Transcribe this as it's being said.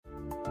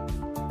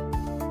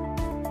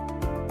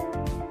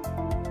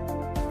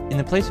In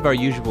the place of our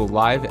usual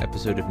live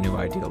episode of New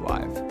Ideal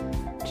Live,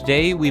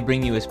 today we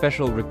bring you a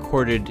special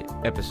recorded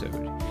episode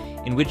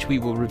in which we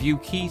will review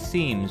key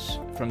themes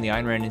from the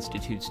Ayn Rand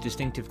Institute's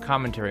distinctive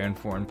commentary on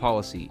foreign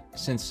policy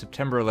since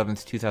September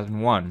 11th,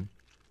 2001,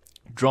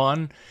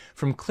 drawn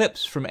from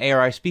clips from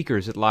ARI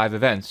speakers at live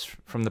events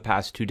from the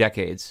past 2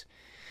 decades.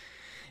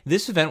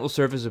 This event will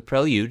serve as a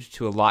prelude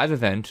to a live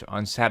event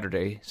on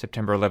Saturday,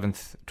 September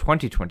 11th,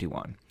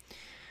 2021.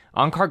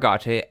 Onkar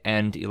Ghate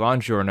and Ilan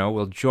Giorno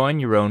will join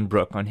Yaron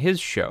Brook on his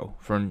show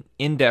for an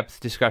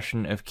in-depth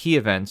discussion of key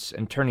events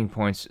and turning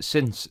points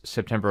since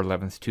September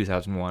 11th,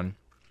 2001,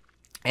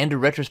 and a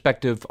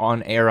retrospective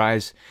on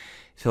ARI's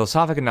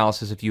philosophic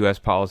analysis of U.S.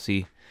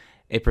 policy,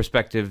 a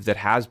perspective that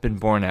has been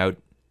borne out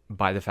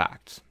by the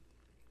facts.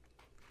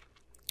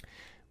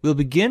 We'll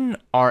begin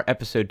our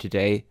episode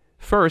today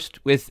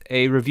first with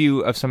a review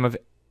of some of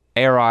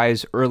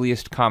ARI's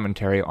earliest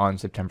commentary on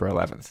September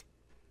 11th.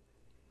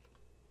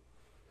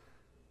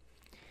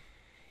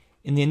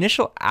 In the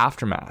initial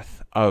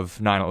aftermath of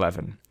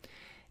 9/11,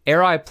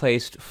 ARI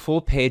placed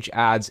full-page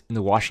ads in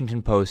the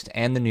Washington Post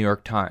and the New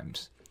York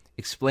Times,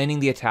 explaining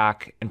the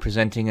attack and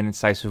presenting an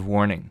incisive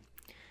warning.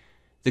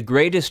 "The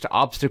greatest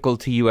obstacle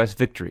to U.S.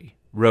 victory,"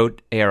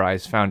 wrote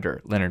ARI's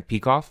founder, Leonard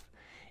Peikoff,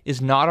 "is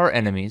not our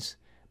enemies,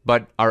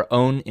 but our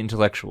own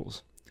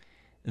intellectuals.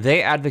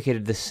 They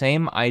advocated the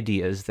same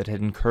ideas that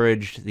had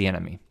encouraged the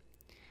enemy.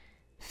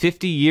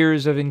 50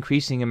 years of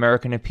increasing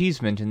American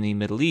appeasement in the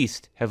Middle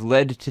East have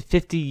led to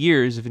 50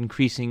 years of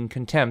increasing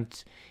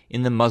contempt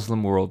in the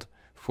Muslim world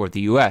for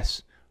the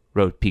U.S.,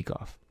 wrote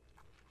Peikoff.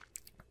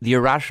 The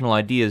irrational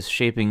ideas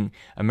shaping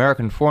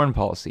American foreign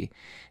policy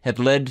had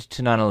led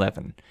to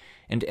 9/11,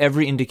 and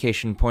every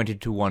indication pointed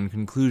to one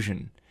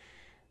conclusion.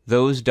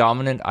 Those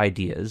dominant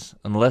ideas,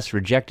 unless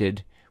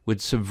rejected,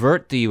 would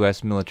subvert the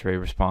U.S. military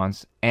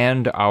response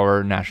and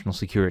our national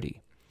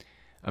security.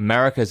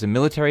 America is a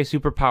military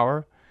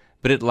superpower,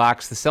 but it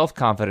lacks the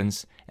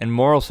self-confidence and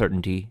moral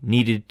certainty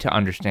needed to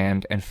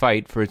understand and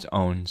fight for its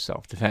own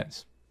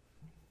self-defense."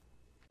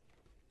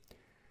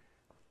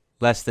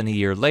 Less than a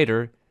year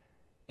later,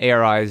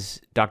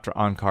 ARI's Dr.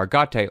 Onkar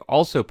Ghate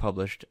also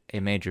published a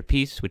major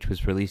piece, which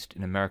was released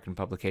in American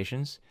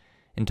publications,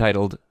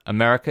 entitled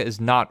 "America is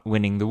Not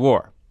Winning the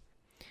War."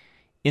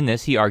 In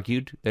this, he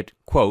argued that,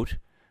 quote,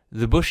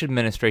 "The Bush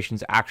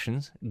administration's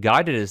actions,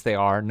 guided as they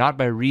are not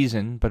by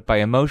reason but by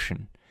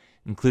emotion,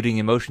 including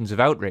emotions of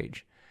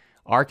outrage,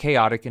 are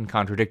chaotic and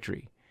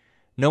contradictory.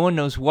 No one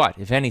knows what,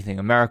 if anything,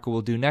 America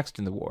will do next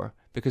in the war,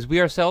 because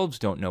we ourselves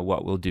don't know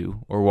what we'll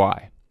do or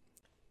why."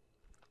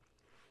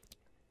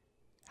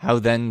 How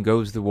then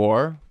goes the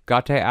war?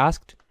 Ghate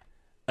asked.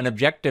 An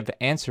objective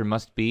answer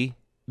must be,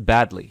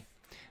 badly.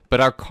 But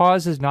our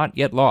cause is not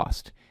yet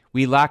lost.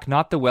 We lack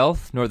not the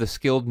wealth nor the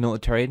skilled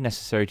military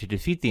necessary to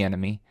defeat the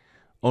enemy,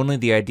 only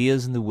the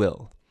ideas and the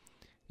will.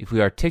 If we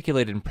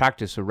articulate and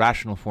practice a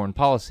rational foreign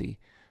policy,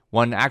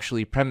 one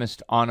actually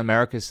premised on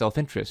America's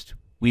self-interest,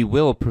 we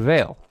will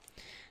prevail.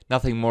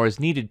 Nothing more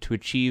is needed to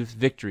achieve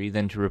victory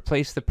than to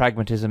replace the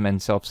pragmatism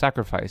and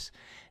self-sacrifice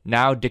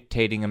now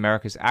dictating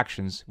America's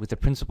actions with the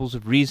principles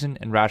of reason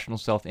and rational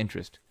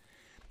self-interest.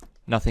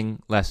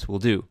 Nothing less will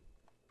do.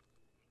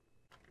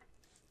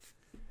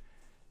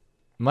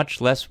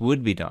 Much less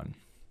would be done.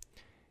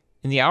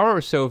 In the hour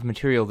or so of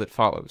material that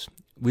follows,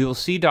 we will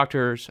see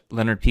Drs.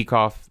 Leonard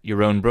Peikoff,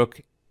 Yaron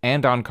Brook,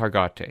 and Onkar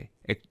Ghate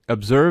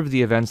observe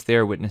the events they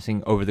are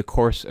witnessing over the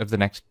course of the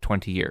next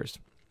 20 years.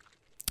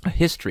 A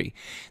history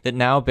that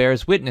now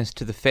bears witness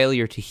to the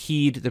failure to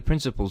heed the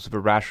principles of a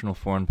rational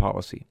foreign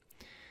policy.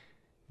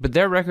 But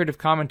their record of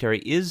commentary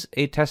is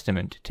a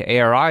testament to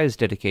ARI's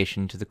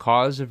dedication to the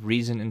cause of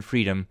reason and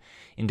freedom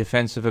in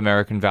defense of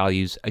American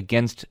values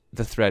against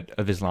the threat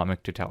of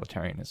Islamic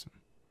totalitarianism.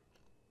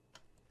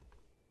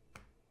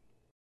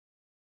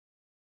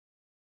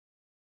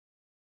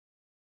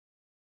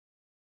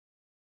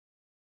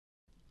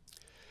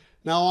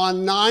 Now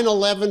on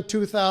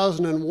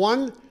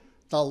 9/11/2001,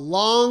 the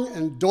long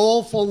and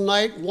doleful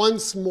night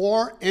once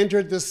more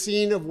entered the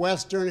scene of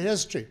Western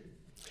history.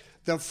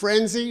 The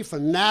frenzy,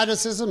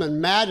 fanaticism, and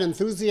mad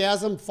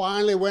enthusiasm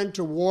finally went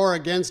to war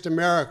against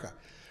America,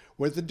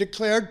 with the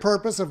declared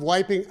purpose of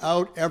wiping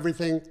out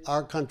everything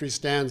our country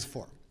stands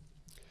for.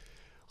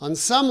 On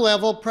some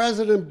level,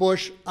 President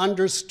Bush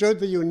understood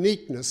the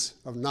uniqueness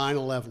of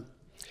 9/11.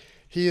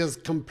 He has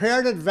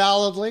compared it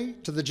validly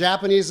to the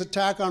Japanese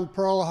attack on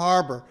Pearl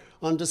Harbor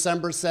on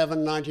December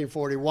 7,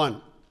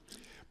 1941.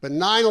 But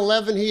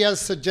 9/11, he has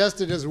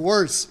suggested, is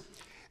worse.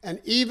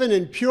 And even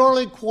in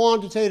purely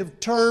quantitative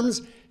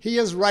terms, he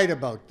is right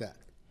about that.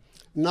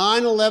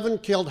 9/11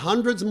 killed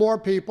hundreds more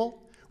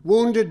people,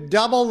 wounded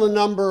double the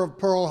number of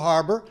Pearl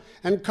Harbor,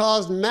 and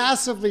caused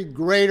massively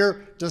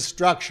greater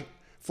destruction,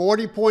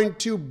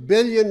 $40.2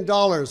 billion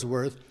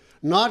worth,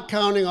 not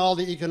counting all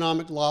the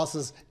economic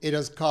losses it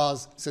has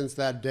caused since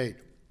that date.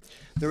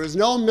 There is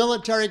no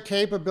military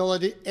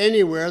capability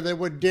anywhere that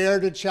would dare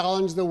to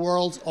challenge the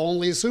world's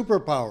only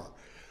superpower,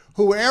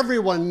 who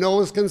everyone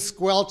knows can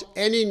squelch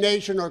any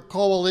nation or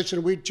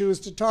coalition we choose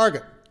to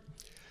target.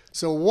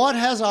 So what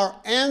has our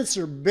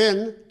answer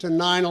been to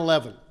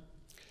 9/11?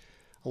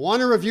 I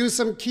want to review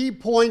some key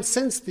points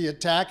since the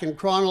attack in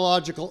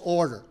chronological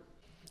order.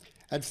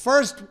 At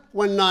first,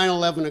 when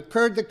 9/11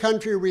 occurred, the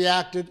country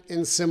reacted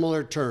in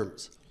similar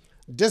terms: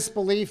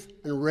 disbelief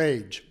and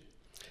rage.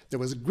 There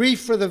was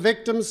grief for the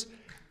victims,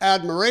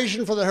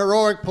 admiration for the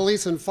heroic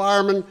police and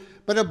firemen,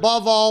 but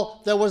above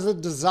all, there was a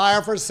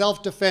desire for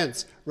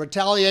self-defense,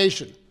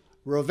 retaliation,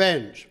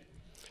 revenge.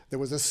 There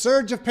was a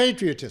surge of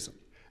patriotism.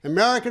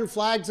 American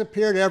flags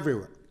appeared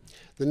everywhere.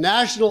 The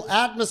national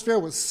atmosphere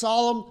was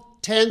solemn,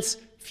 tense,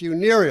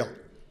 funereal.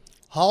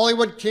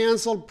 Hollywood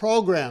canceled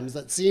programs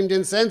that seemed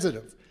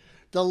insensitive.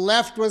 The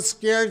left was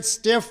scared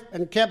stiff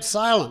and kept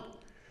silent.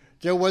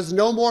 There was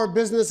no more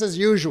business as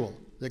usual.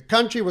 The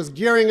country was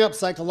gearing up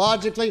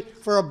psychologically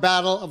for a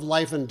battle of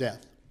life and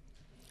death.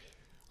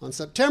 On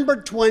September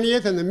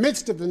 20th, in the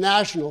midst of the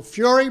national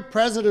fury,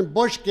 President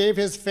Bush gave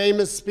his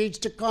famous speech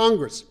to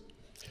Congress.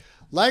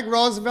 Like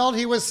Roosevelt,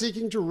 he was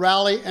seeking to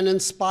rally and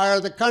inspire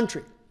the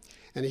country.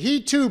 And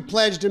he too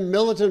pledged a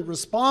militant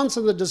response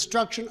to the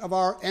destruction of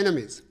our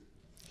enemies.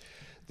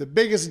 The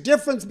biggest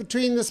difference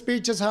between the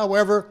speeches,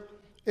 however,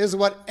 is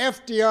what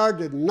FDR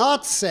did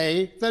not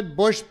say that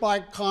Bush, by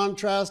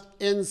contrast,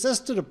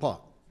 insisted upon.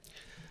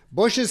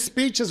 Bush's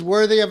speech is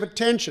worthy of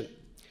attention.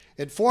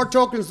 It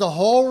foretokens the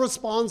whole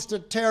response to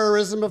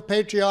terrorism of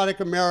patriotic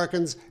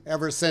Americans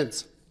ever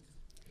since.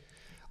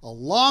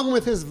 Along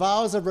with his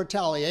vows of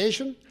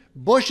retaliation,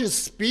 Bush's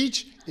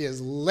speech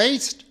is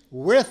laced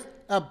with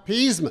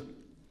appeasement.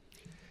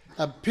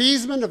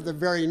 Appeasement of the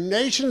very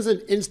nations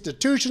and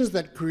institutions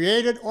that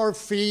created or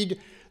feed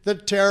the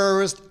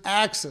terrorist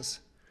axis.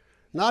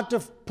 Not to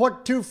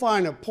put too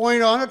fine a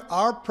point on it,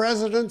 our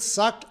president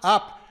sucked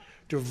up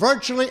to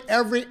virtually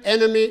every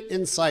enemy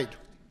in sight.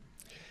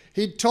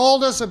 He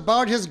told us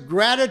about his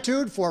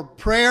gratitude for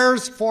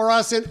prayers for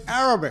us in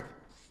Arabic,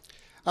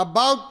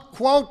 about,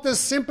 quote, the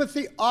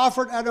sympathy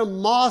offered at a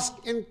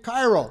mosque in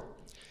Cairo,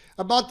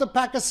 about the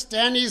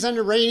Pakistanis and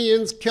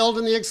Iranians killed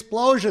in the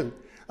explosion,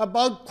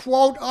 about,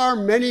 quote, our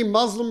many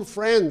Muslim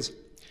friends.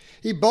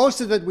 He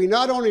boasted that we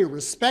not only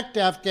respect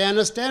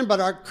Afghanistan, but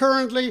are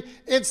currently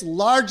its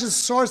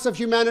largest source of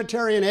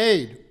humanitarian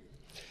aid.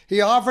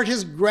 He offered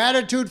his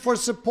gratitude for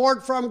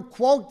support from,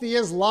 quote, the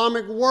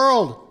Islamic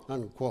world,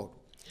 unquote.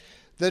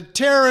 The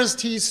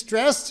terrorists, he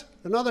stressed,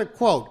 another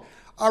quote,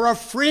 are a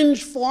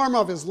fringe form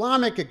of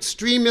Islamic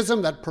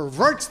extremism that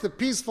perverts the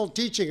peaceful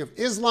teaching of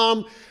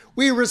Islam.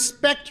 We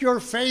respect your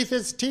faith,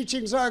 its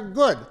teachings are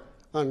good,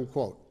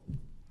 unquote.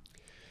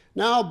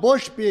 Now,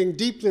 Bush, being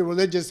deeply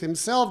religious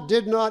himself,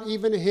 did not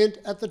even hint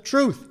at the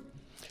truth,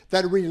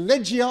 that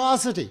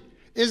religiosity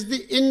is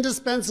the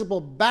indispensable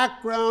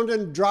background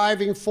and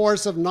driving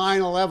force of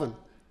 9/11.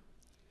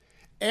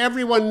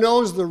 Everyone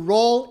knows the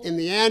role in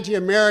the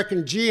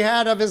anti-American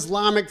jihad of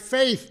Islamic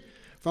faith,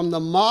 from the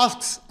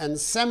mosques and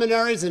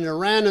seminaries in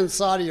Iran and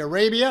Saudi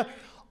Arabia,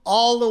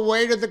 all the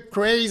way to the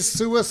crazed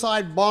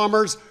suicide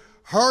bombers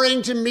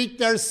hurrying to meet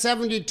their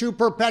 72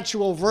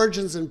 perpetual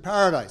virgins in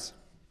paradise.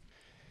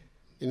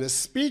 In a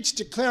speech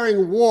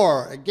declaring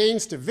war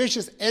against a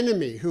vicious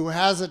enemy who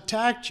has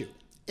attacked you,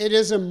 it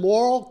is a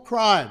moral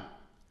crime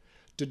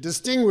to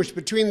distinguish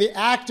between the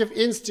active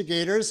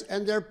instigators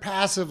and their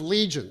passive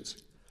legions.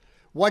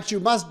 What you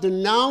must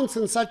denounce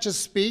in such a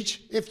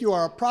speech, if you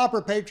are a proper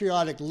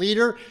patriotic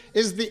leader,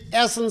 is the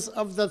essence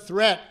of the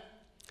threat.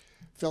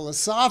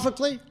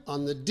 Philosophically,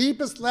 on the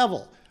deepest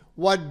level,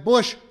 what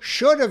Bush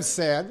should have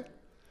said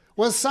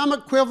was some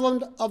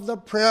equivalent of the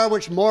prayer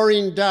which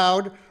Maureen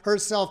Dowd,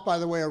 herself, by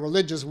the way, a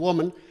religious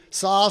woman,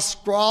 saw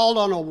scrawled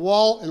on a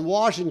wall in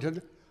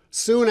Washington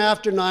soon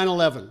after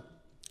 9/11.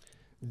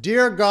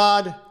 Dear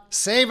God,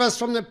 save us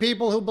from the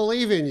people who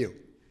believe in you.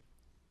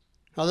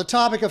 Now, the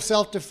topic of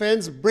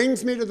self-defense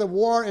brings me to the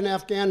war in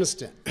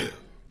Afghanistan.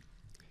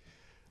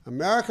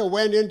 America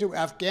went into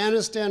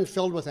Afghanistan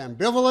filled with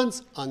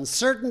ambivalence,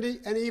 uncertainty,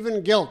 and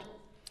even guilt.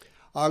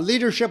 Our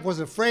leadership was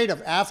afraid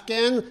of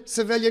Afghan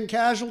civilian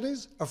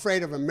casualties,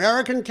 afraid of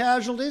American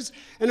casualties,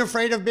 and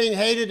afraid of being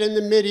hated in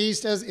the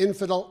Mideast as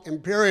infidel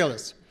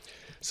imperialists.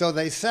 So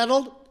they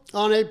settled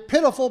on a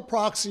pitiful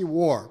proxy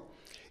war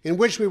in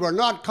which we were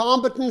not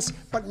combatants,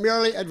 but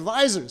merely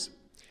advisors.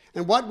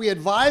 And what we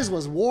advised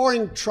was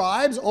warring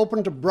tribes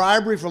open to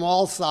bribery from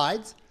all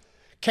sides,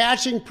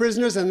 catching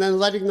prisoners and then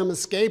letting them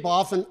escape,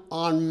 often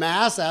en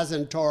masse, as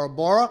in Tora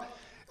Bora,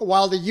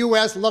 while the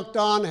U.S. looked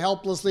on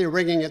helplessly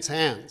wringing its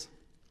hands.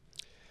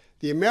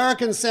 The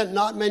Americans sent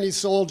not many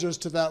soldiers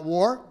to that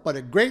war, but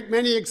a great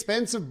many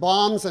expensive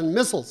bombs and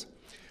missiles,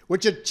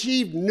 which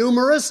achieved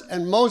numerous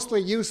and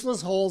mostly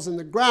useless holes in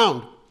the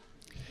ground.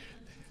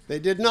 They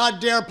did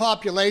not dare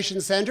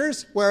population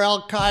centers, where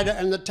al-Qaeda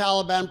and the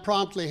Taliban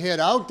promptly hid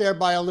out,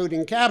 thereby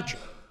eluding capture.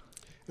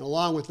 And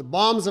along with the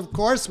bombs, of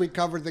course, we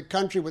covered the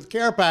country with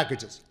care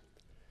packages.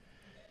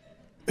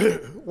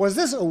 Was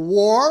this a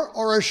war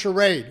or a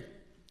charade?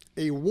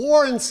 A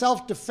war in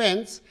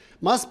self-defense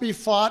must be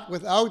fought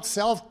without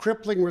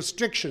self-crippling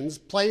restrictions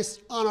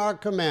placed on our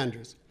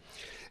commanders.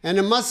 and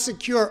it must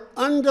secure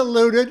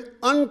undiluted,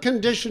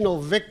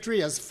 unconditional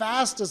victory as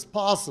fast as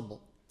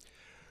possible,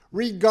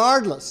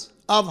 regardless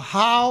of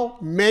how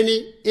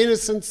many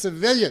innocent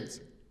civilians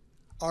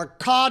are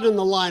caught in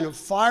the line of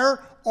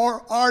fire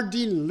or are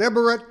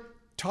deliberate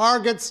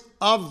targets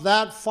of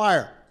that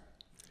fire.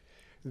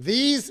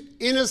 These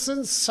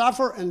innocents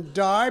suffer and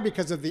die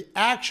because of the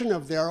action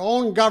of their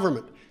own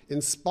government in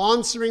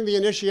sponsoring the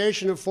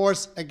initiation of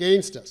force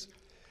against us.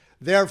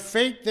 Their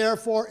fate,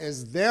 therefore,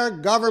 is their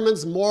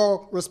government's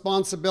moral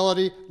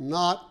responsibility,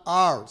 not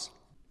ours.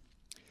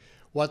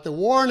 What the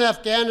war in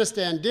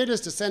Afghanistan did is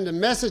to send a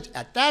message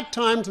at that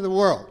time to the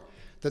world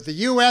that the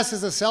U.S.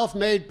 is a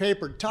self-made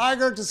paper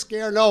tiger to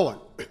scare no one.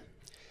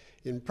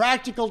 In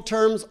practical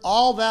terms,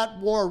 all that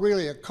war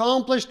really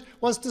accomplished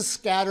was to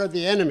scatter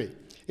the enemy,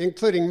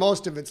 including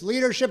most of its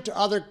leadership, to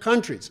other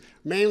countries,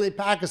 mainly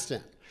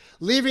Pakistan,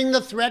 leaving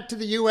the threat to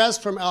the U.S.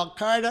 from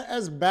al-Qaeda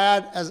as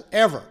bad as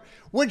ever,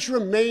 which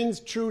remains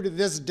true to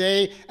this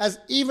day, as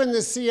even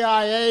the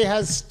CIA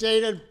has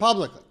stated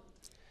publicly.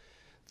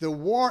 The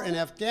war in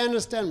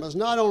Afghanistan was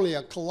not only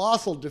a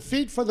colossal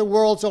defeat for the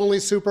world's only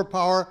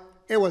superpower,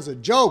 it was a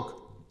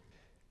joke.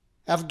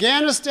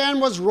 Afghanistan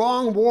was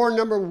wrong war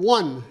number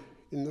one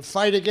in the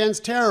fight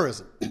against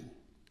terrorism.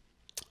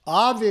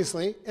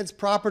 Obviously, it's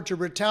proper to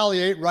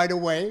retaliate right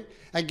away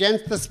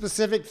against the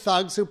specific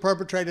thugs who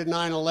perpetrated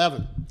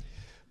 9/11.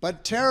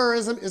 But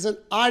terrorism is an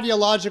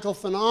ideological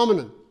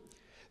phenomenon.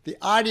 The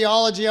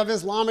ideology of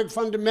Islamic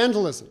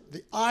fundamentalism,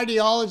 the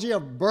ideology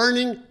of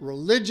burning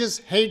religious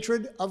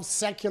hatred of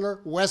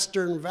secular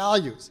Western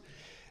values.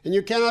 And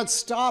you cannot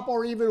stop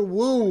or even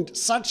wound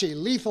such a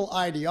lethal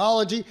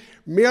ideology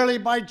merely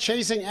by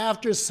chasing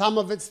after some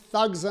of its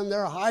thugs and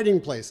their hiding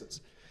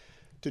places.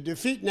 To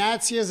defeat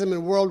Nazism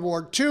in World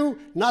War II,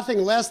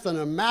 nothing less than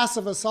a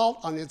massive assault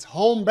on its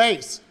home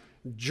base,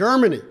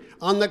 Germany,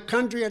 on the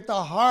country at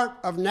the heart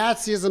of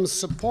Nazism's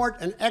support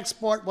and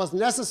export, was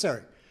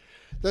necessary.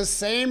 The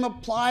same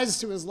applies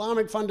to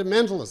Islamic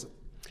fundamentalism.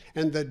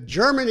 And the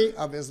Germany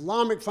of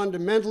Islamic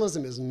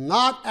fundamentalism is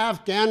not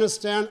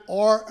Afghanistan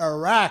or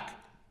Iraq.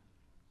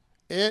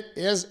 It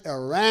is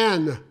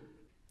Iran.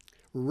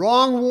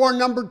 Wrong war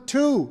number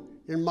two,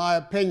 in my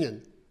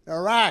opinion,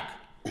 Iraq.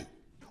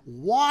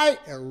 Why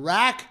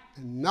Iraq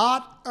and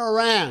not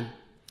Iran?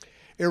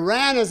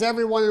 Iran, as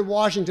everyone in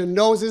Washington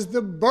knows, is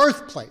the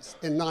birthplace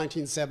in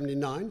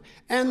 1979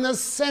 and the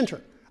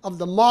center of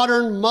the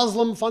modern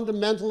Muslim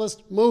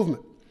fundamentalist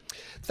movement.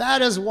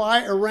 That is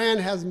why Iran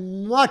has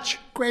much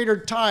greater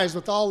ties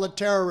with all the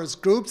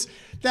terrorist groups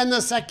than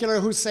the secular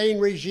Hussein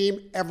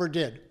regime ever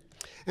did.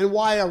 And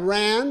why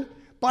Iran,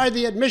 by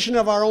the admission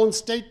of our own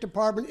State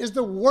Department, is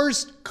the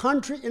worst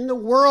country in the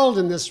world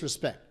in this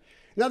respect.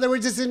 In other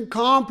words, it's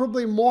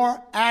incomparably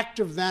more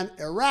active than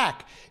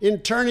Iraq in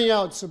turning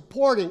out,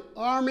 supporting,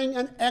 arming,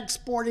 and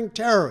exporting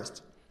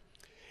terrorists.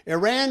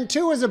 Iran,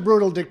 too, is a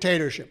brutal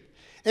dictatorship.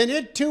 And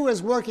it, too,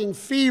 is working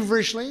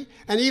feverishly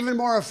and even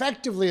more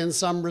effectively in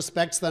some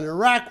respects than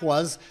Iraq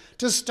was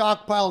to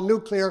stockpile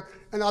nuclear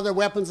and other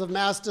weapons of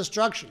mass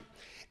destruction.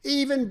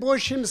 Even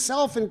Bush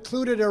himself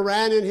included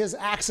Iran in his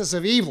axis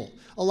of evil,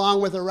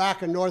 along with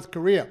Iraq and North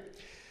Korea.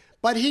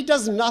 But he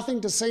does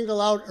nothing to single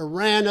out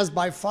Iran as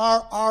by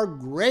far our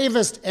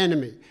gravest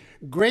enemy,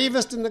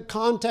 gravest in the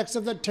context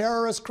of the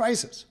terrorist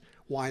crisis.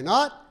 Why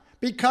not?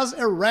 Because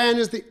Iran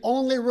is the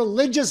only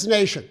religious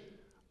nation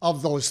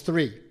of those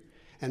three.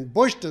 And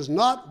Bush does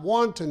not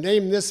want to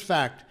name this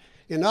fact.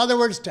 In other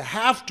words, to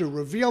have to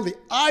reveal the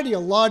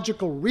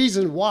ideological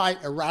reason why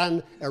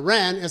Iran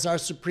is our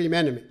supreme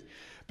enemy.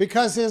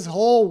 Because his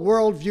whole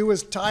worldview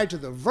is tied to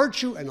the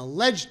virtue and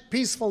alleged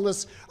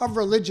peacefulness of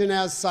religion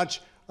as such,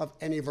 of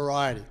any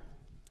variety.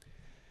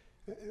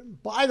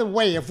 By the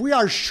way, if we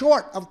are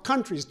short of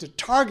countries to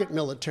target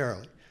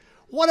militarily,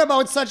 what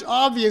about such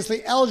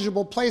obviously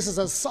eligible places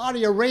as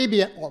Saudi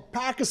Arabia or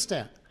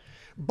Pakistan,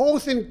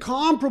 both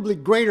incomparably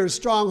greater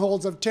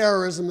strongholds of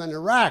terrorism than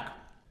Iraq?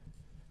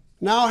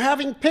 Now,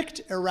 having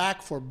picked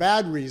Iraq for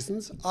bad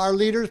reasons, our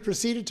leaders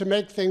proceeded to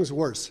make things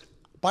worse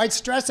by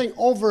stressing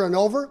over and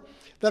over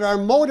that our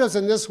motives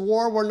in this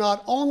war were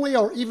not only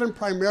or even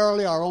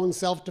primarily our own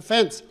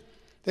self-defense.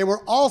 They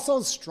were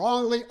also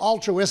strongly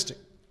altruistic.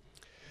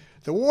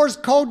 The war's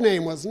code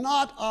name was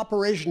not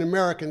Operation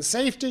American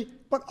Safety,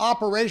 but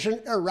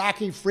Operation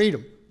Iraqi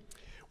Freedom.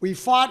 We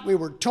fought, we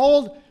were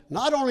told,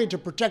 not only to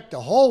protect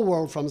the whole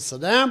world from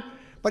Saddam,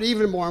 but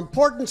even more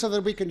important, so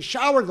that we can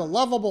shower the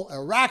lovable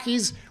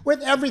Iraqis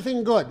with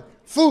everything good: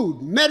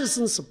 food,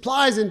 medicine,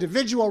 supplies,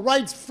 individual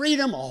rights,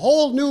 freedom, a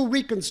whole new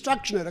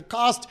reconstruction at a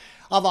cost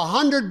of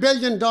 $100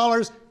 billion,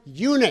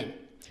 you name it.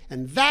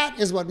 And that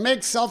is what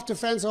makes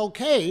self-defense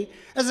okay,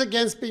 as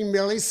against being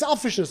merely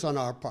selfishness on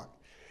our part.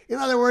 In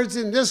other words,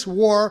 in this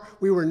war,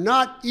 we were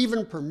not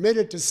even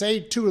permitted to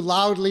say too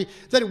loudly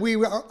that we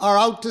are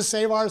out to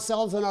save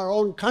ourselves and our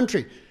own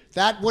country.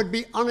 That would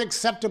be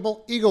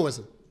unacceptable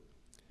egoism.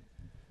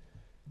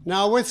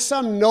 Now, with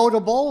some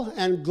notable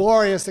and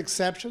glorious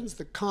exceptions,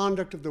 the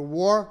conduct of the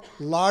war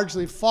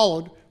largely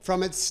followed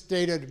from its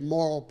stated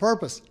moral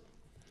purpose.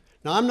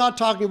 Now, I'm not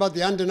talking about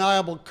the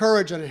undeniable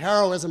courage and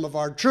heroism of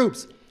our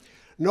troops,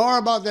 nor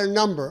about their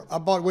number,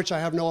 about which I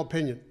have no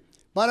opinion,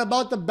 but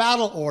about the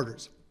battle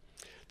orders.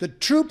 The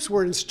troops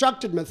were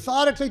instructed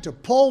methodically to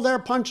pull their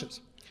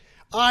punches,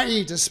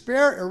 i.e. to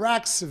spare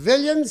Iraq's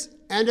civilians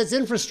and its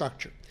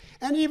infrastructure.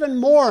 And even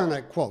more, and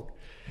I quote,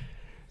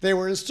 they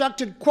were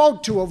instructed,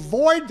 quote, to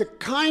avoid the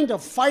kind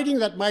of fighting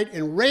that might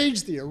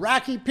enrage the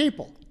Iraqi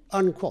people,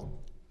 unquote.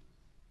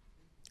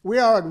 We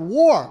are at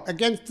war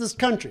against this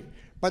country,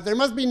 but there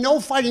must be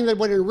no fighting that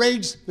would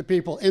enrage the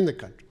people in the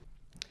country.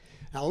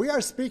 Now, we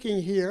are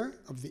speaking here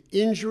of the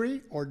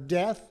injury or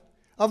death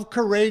of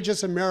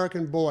courageous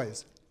American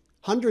boys,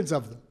 hundreds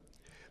of them,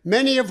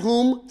 many of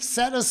whom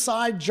set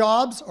aside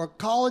jobs or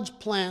college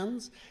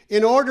plans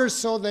in order,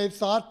 so they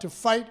thought, to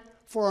fight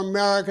for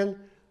American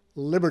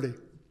liberty.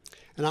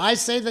 And I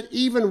say that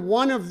even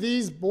one of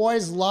these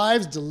boys'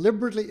 lives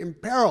deliberately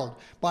imperiled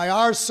by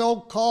our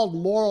so-called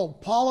moral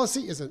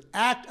policy is an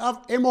act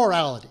of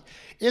immorality,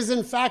 is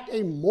in fact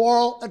a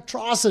moral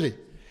atrocity.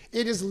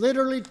 It is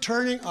literally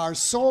turning our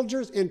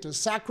soldiers into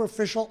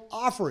sacrificial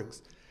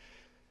offerings.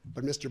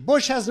 But Mr.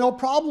 Bush has no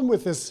problem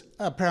with this,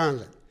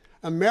 apparently.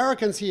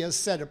 Americans, he has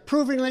said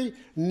approvingly,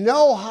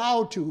 know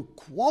how to,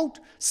 quote,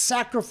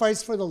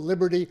 sacrifice for the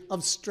liberty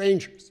of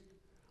strangers,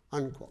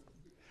 unquote.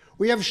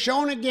 We have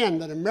shown again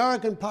that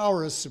American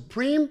power is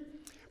supreme,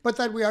 but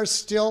that we are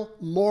still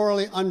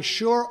morally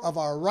unsure of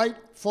our right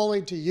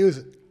fully to use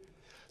it.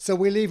 So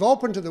we leave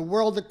open to the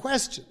world the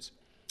questions.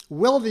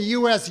 Will the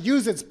U.S.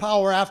 use its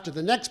power after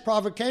the next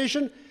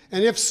provocation?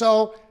 And if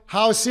so,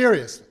 how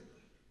seriously?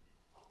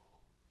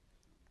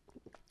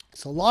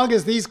 So long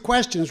as these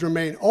questions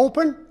remain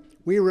open,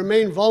 we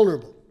remain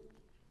vulnerable.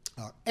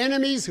 Our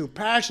enemies who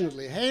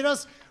passionately hate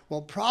us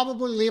will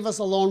probably leave us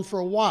alone for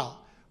a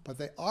while, but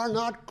they are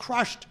not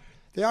crushed.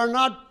 They are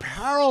not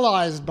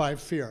paralyzed by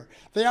fear.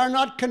 They are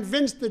not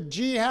convinced that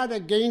jihad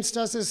against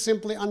us is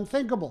simply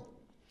unthinkable.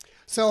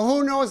 So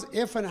who knows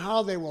if and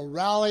how they will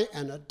rally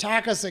and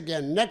attack us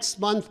again next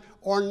month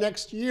or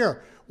next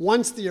year,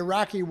 once the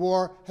Iraqi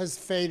war has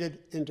faded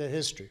into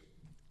history.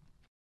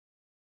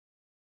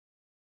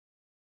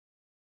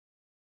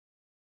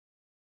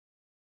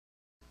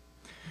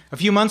 A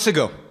few months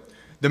ago,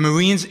 the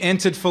Marines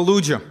entered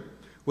Fallujah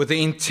with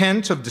the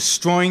intent of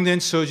destroying the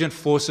insurgent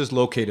forces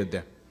located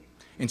there.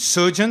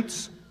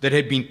 Insurgents that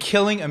had been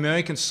killing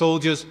American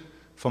soldiers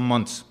for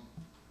months.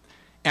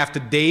 After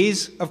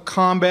days of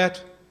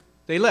combat,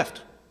 they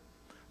left,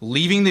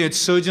 leaving the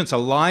insurgents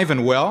alive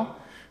and well,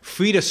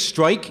 free to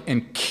strike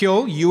and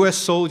kill U.S.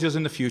 soldiers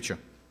in the future.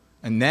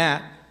 And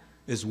that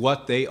is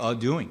what they are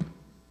doing.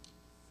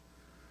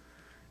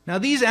 Now,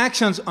 these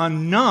actions are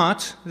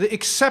not the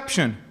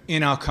exception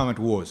in our current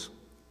wars.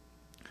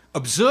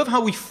 Observe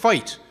how we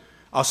fight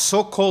our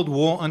so-called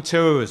war on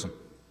terrorism.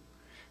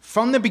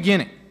 From the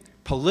beginning,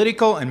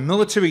 political and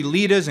military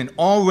leaders in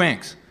all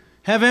ranks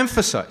have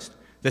emphasized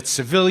that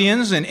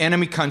civilians in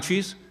enemy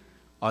countries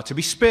are to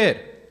be spared.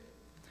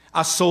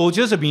 Our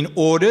soldiers are being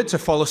ordered to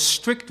follow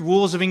strict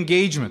rules of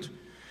engagement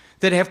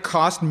that have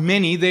cost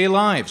many their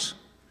lives,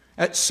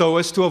 so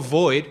as to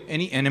avoid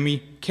any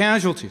enemy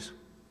casualties.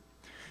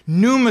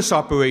 Numerous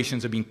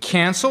operations are being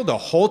canceled or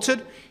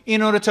halted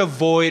in order to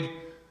avoid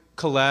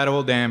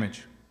collateral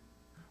damage.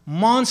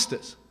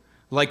 Monsters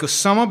like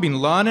Osama bin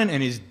Laden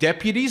and his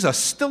deputies are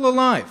still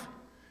alive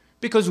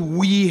because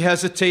we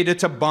hesitated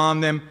to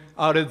bomb them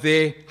out of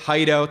their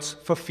hideouts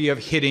for fear of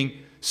hitting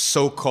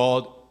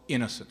so-called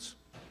innocents.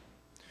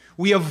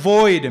 We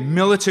avoid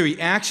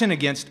military action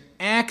against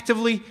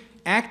actively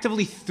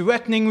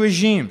threatening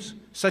regimes,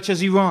 such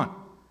as Iran.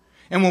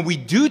 And when we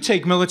do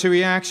take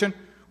military action,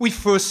 we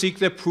first seek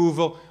the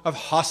approval of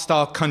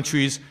hostile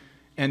countries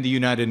and the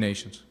United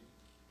Nations.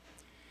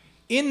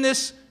 In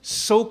this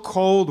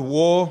so-called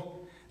war,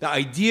 the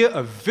idea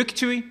of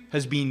victory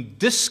has been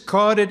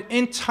discarded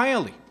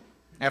entirely.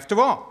 After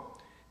all,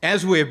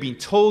 as we have been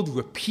told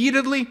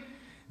repeatedly,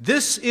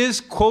 this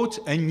is, quote,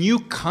 a new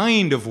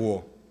kind of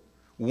war,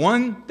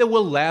 one that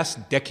will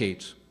last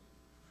decades.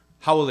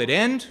 How will it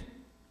end?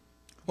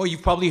 Well,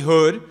 you've probably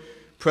heard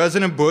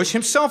President Bush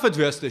himself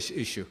address this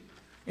issue.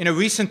 In a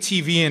recent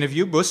TV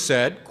interview, Bush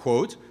said,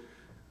 quote,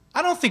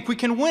 "I don't think we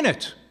can win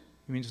it,"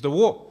 he means the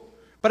war,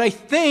 "but I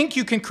think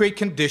you can create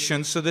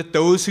conditions so that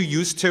those who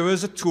use terror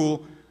as a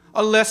tool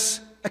are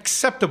less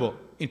acceptable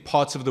in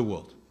parts of the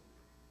world,"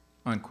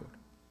 unquote.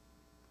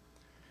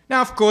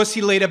 Now, of course,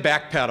 he later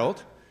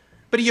backpedaled,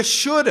 but he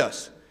assured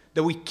us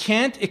that we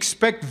can't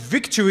expect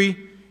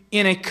victory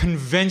in a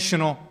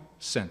conventional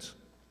sense.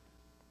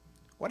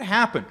 What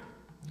happened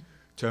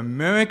to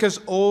America's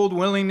old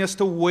willingness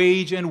to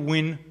wage and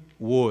win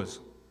wars?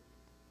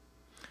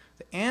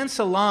 The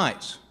answer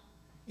lies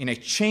in a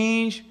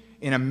change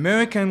in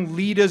American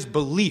leaders'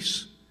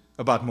 beliefs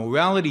about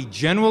morality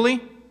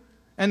generally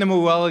and the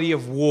morality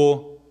of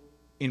war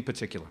in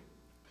particular.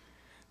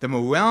 The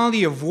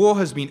morality of war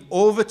has been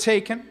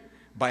overtaken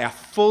by a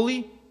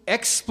fully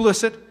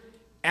explicit,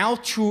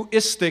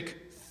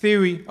 altruistic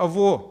theory of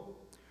war,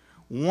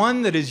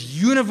 one that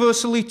is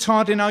universally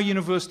taught in our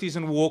universities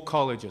and war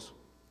colleges.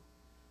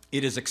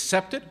 It is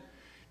accepted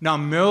not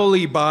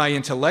merely by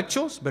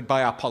intellectuals, but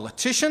by our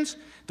politicians,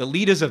 the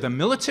leaders of the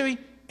military,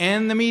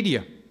 and the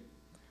media.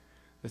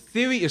 The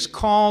theory is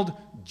called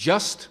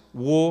just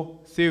war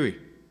theory,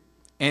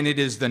 and it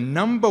is the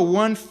number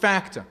one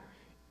factor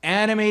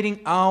animating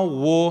our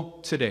war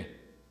today.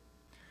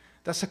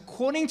 Thus,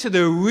 according to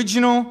the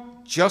original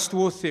just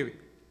war theory,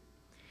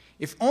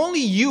 if only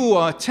you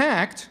are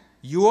attacked,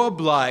 you are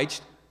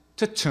obliged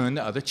to turn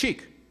the other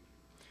cheek.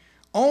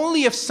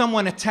 Only if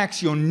someone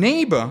attacks your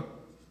neighbor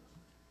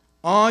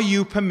are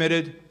you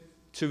permitted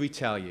to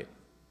retaliate.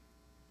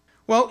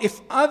 Well,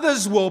 if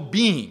others'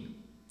 well-being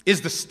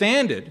is the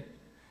standard,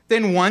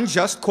 then one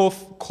just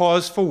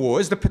cause for war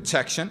is the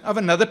protection of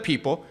another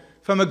people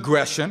from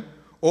aggression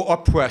or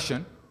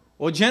oppression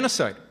or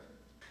genocide.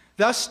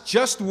 Thus,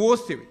 just war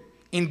theory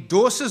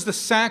endorses the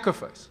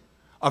sacrifice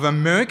of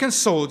American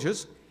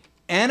soldiers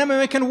and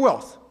American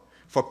wealth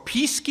for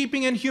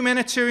peacekeeping and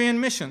humanitarian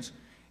missions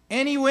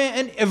anywhere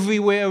and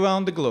everywhere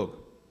around the globe.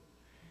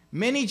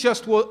 Many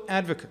just war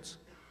advocates,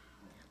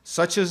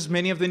 such as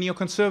many of the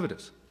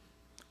neoconservatives,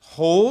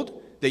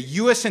 hold that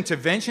U.S.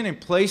 intervention in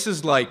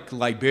places like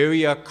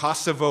Liberia,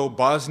 Kosovo,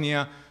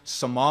 Bosnia,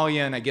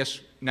 Somalia, and I guess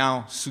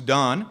now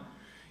Sudan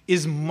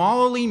is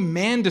morally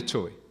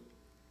mandatory.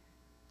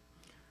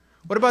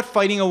 What about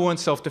fighting a war in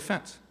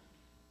self-defense,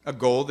 a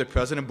goal that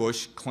President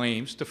Bush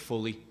claims to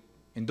fully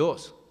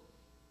endorse?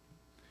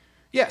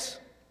 Yes,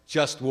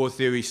 just war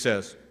theory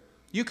says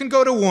you can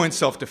go to war in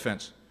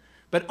self-defense,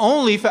 but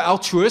only for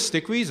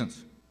altruistic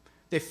reasons.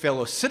 Their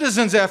fellow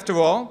citizens, after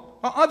all,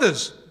 are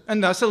others,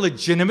 and thus a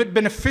legitimate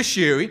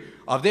beneficiary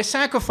of their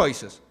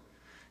sacrifices,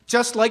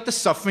 just like the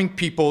suffering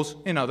peoples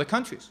in other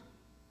countries.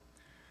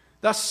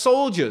 Thus,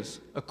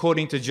 soldiers,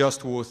 according to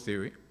just war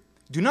theory,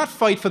 do not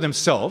fight for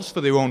themselves, for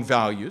their own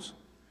values.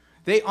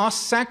 They are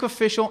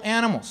sacrificial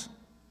animals.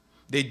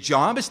 Their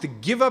job is to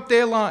give up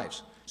their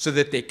lives so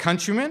that their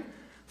countrymen,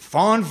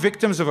 fallen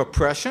victims of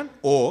oppression,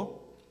 or,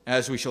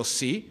 as we shall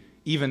see,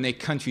 even their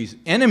country's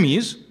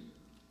enemies,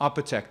 are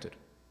protected.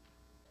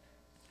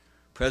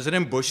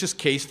 President Bush's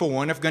case for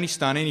war in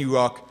Afghanistan and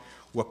Iraq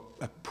were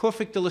a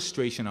perfect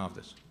illustration of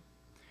this.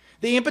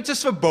 The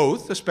impetus for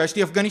both,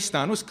 especially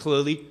Afghanistan, was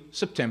clearly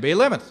September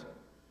 11th.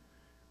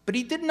 But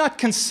he did not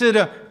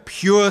consider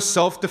pure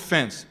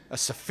self-defense a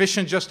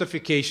sufficient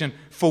justification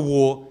for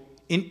war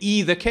in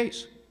either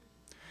case.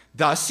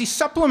 Thus, he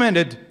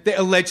supplemented the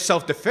alleged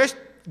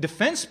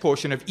self-defense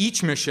portion of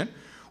each mission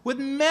with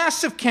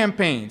massive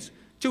campaigns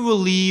to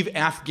relieve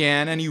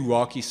Afghan and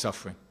Iraqi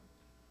suffering.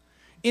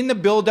 In the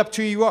build-up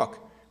to Iraq,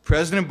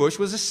 President Bush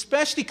was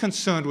especially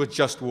concerned with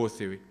just war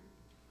theory.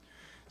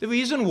 The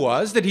reason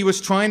was that he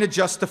was trying to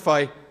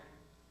justify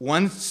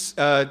one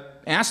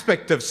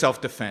aspect of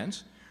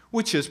self-defense,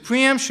 which is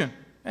preemption,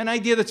 an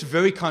idea that's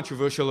very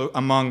controversial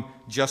among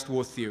just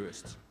war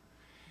theorists.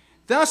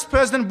 Thus,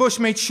 President Bush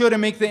made sure to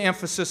make the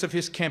emphasis of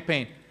his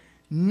campaign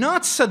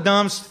not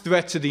Saddam's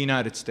threat to the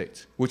United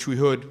States, which we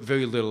heard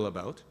very little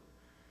about,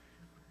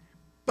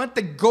 but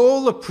the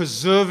goal of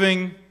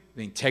preserving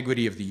the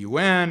integrity of the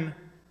UN,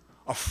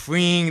 of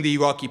freeing the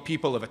Iraqi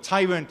people of a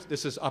tyrant.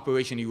 This is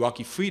Operation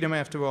Iraqi Freedom,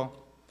 after all.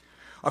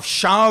 Of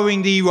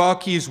showering the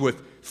Iraqis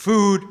with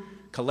food,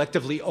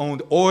 collectively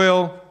owned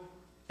oil,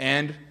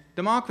 and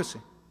democracy.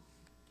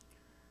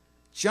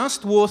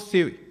 Just war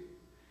theory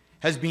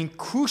has been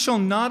crucial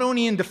not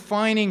only in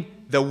defining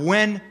the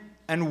when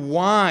and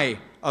why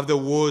of the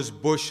wars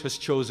Bush has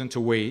chosen to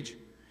wage,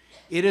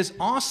 it has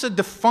also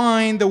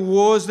defined the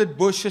wars that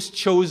Bush has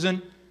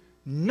chosen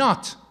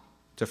not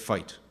to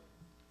fight.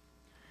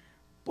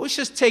 Bush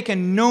has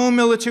taken no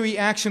military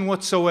action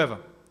whatsoever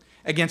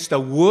against the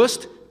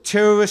worst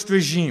terrorist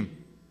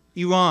regime,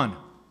 Iran.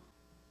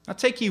 Now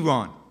take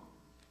Iran.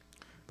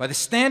 By the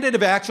standard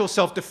of actual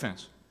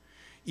self-defense,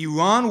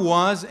 Iran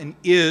was and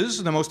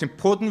is the most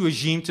important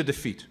regime to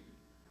defeat.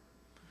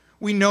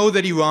 We know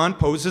that Iran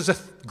poses a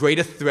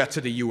greater threat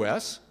to the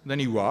U.S.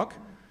 than Iraq.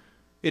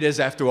 It is,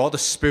 after all, the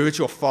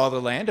spiritual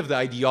fatherland of the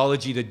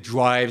ideology that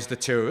drives the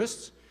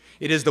terrorists.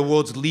 It is the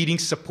world's leading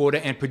supporter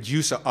and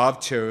producer of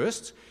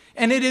terrorists,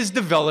 and it is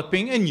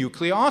developing a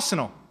nuclear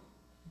arsenal.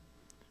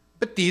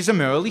 But these are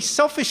merely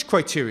selfish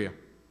criteria,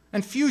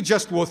 and few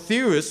just war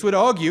theorists would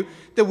argue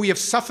that we have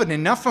suffered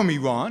enough from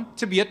Iran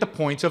to be at the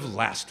point of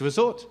last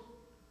resort.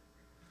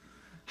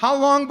 How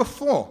long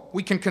before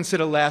we can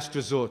consider last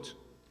resort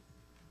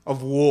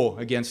of war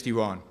against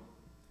Iran?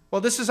 Well,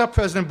 this is how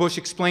President Bush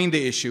explained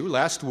the issue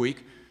last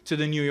week to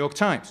the New York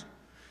Times.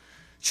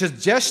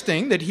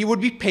 Suggesting that he would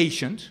be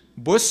patient,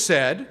 Bush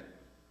said,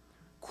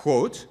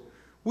 quote,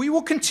 "We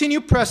will continue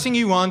pressing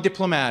Iran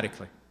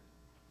diplomatically."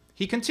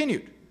 He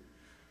continued,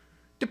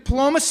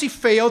 "Diplomacy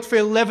failed for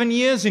 11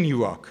 years in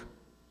Iraq,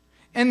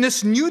 and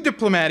this new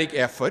diplomatic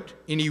effort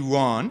in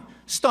Iran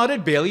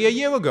started barely a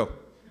year ago."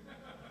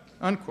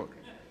 Unquote.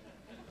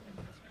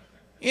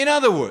 In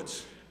other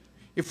words,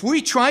 if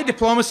we tried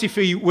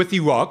diplomacy with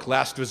Iraq,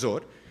 last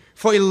resort,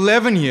 for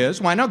 11 years,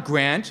 why not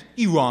grant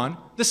Iran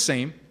the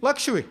same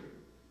luxury?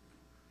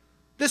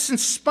 This in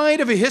spite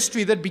of a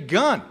history that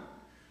began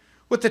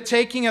with the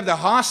taking of the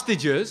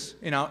hostages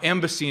in our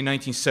embassy in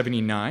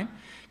 1979,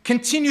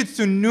 continued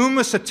through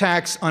numerous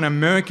attacks on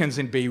Americans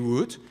in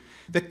Beirut,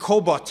 the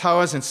Khobar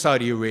Towers in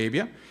Saudi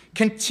Arabia,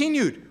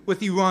 continued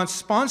with Iran's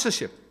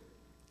sponsorship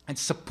and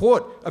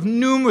support of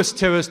numerous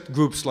terrorist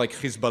groups like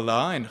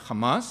Hezbollah and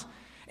Hamas,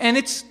 and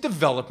its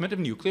development of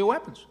nuclear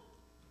weapons.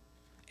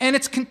 And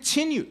it's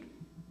continued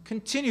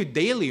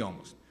daily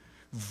almost,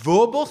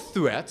 verbal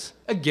threats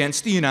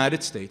against the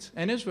United States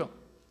and Israel.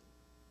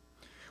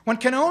 One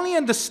can only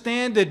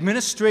understand the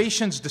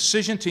administration's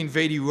decision to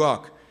invade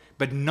Iraq,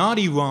 but not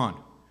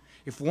Iran,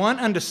 if one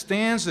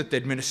understands that the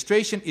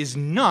administration is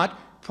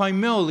not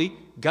primarily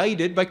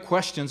guided by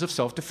questions of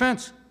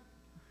self-defense.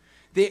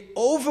 The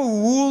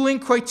overruling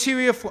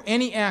criteria for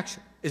any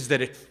action is that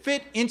it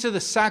fit into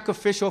the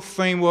sacrificial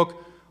framework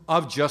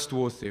of just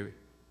war theory.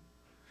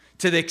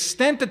 To the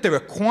extent that the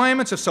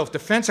requirements of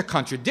self-defense are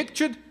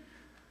contradicted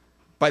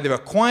by the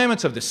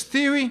requirements of this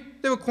theory,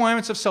 the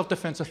requirements of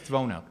self-defense are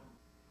thrown out.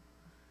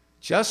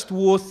 Just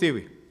war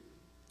theory,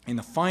 in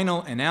the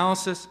final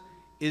analysis,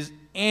 is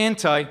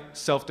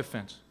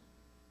anti-self-defense,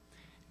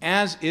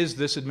 as is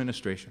this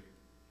administration.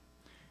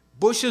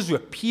 Bush's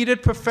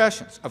repeated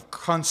professions of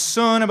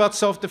concern about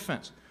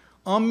self-defense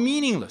are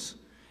meaningless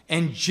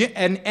and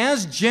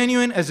as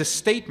genuine as a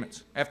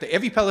statement after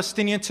every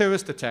Palestinian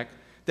terrorist attack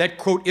that,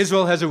 quote,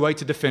 Israel has a right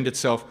to defend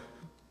itself,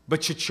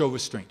 but should show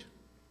restraint,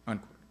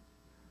 unquote.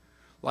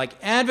 Like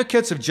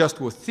advocates of just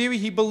war theory,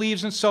 he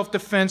believes in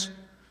self-defense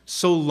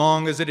so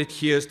long as it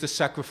adheres to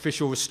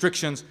sacrificial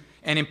restrictions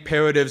and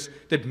imperatives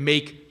that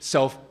make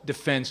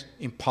self-defense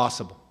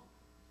impossible.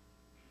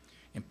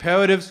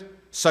 Imperatives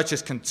such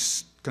as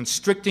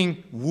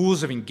constricting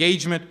rules of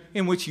engagement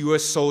in which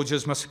U.S.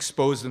 soldiers must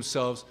expose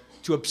themselves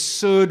to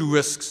absurd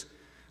risks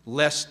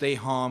lest they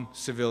harm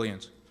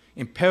civilians.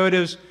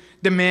 Imperatives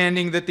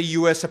demanding that the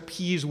U.S.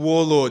 appease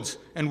warlords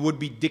and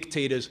would-be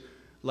dictators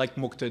like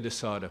Muqtada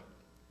Sadr.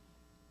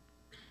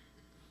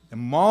 The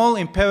moral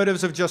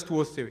imperatives of just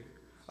war theory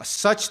are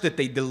such that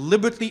they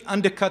deliberately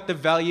undercut the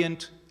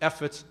valiant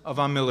efforts of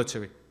our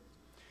military.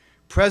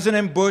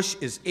 President Bush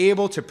is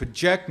able to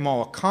project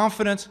moral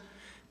confidence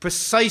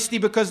precisely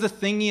because the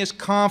thing he is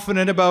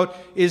confident about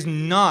is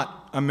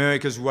not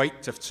America's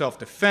right to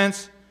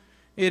self-defense,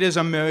 it is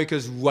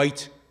America's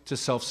right to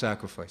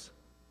self-sacrifice.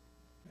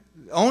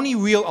 The only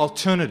real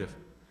alternative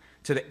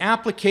to the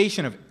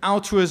application of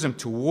altruism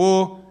to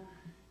war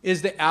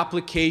is the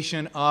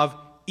application of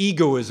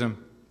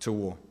egoism to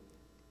war.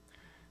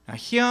 Now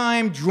here I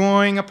am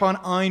drawing upon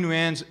Ayn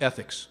Rand's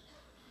ethics,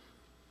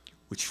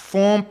 which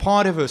form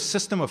part of her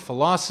system of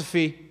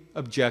philosophy,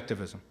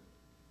 objectivism.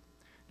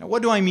 Now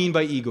what do I mean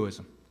by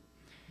egoism?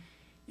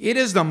 It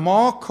is the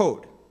moral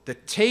code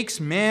that takes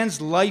man's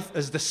life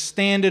as the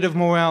standard of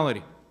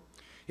morality.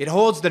 It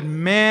holds that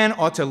man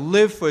ought to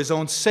live for his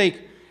own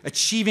sake,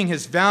 achieving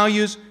his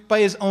values by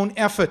his own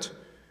effort,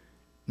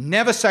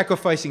 never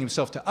sacrificing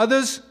himself to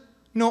others,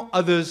 nor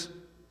others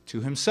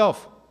to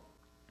himself.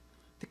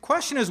 The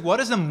question is, what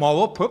is the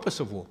moral purpose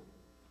of war?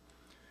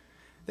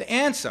 The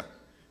answer,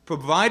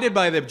 provided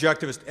by the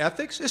objectivist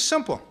ethics, is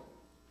simple.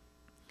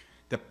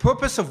 The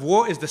purpose of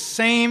war is the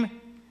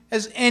same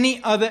as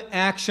any other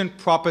action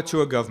proper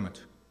to a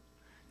government: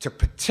 to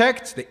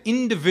protect the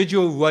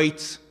individual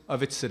rights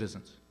of its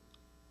citizens.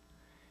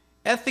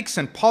 Ethics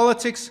and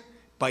politics,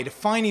 by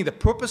defining the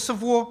purpose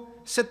of war,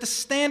 set the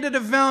standard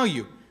of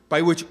value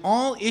by which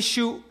all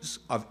issues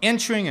of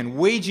entering and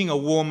waging a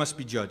war must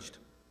be judged.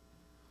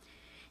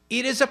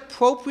 It is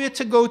appropriate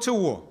to go to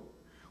war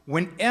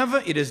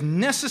whenever it is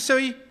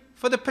necessary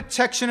for the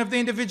protection of the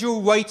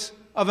individual rights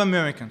of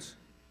Americans,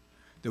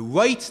 the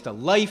rights to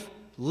life,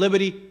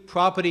 liberty,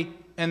 property,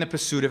 and the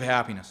pursuit of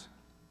happiness.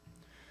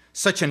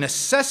 Such a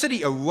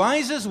necessity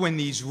arises when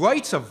these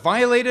rights are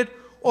violated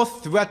or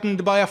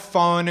threatened by a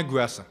foreign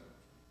aggressor.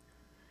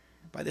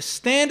 By the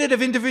standard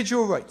of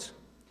individual rights,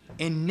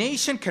 a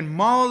nation can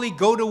morally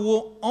go to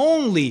war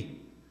only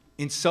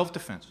in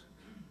self-defense.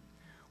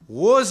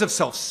 Wars of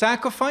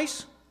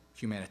self-sacrifice,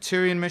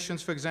 humanitarian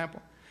missions, for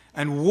example,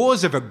 and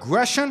wars of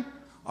aggression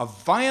are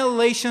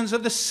violations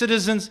of the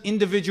citizens'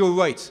 individual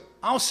rights,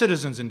 our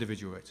citizens'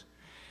 individual rights,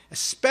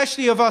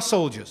 especially of our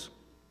soldiers.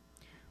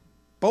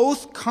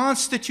 Both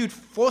constitute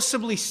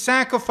forcibly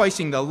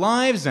sacrificing the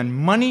lives and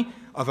money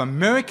of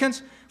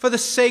Americans for the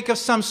sake of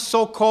some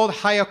so-called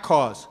higher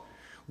cause,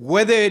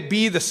 whether it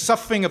be the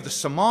suffering of the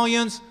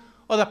Somalians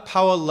or the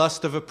power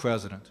lust of a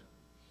president.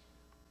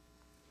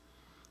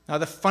 Now,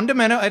 the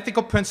fundamental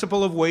ethical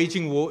principle of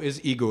waging war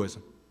is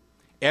egoism.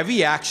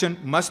 Every action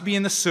must be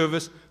in the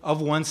service of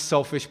one's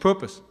selfish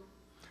purpose.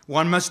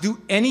 One must do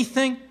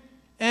anything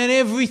and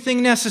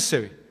everything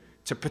necessary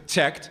to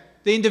protect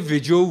the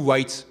individual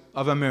rights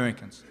of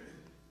Americans.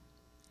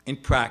 In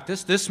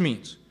practice, this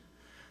means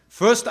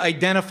first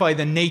identify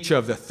the nature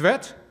of the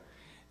threat,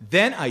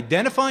 then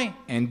identify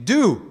and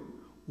do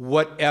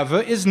whatever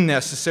is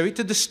necessary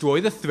to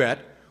destroy the threat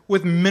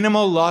with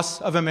minimal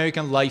loss of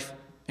American life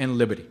and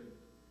liberty.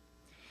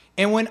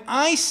 And when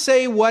I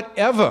say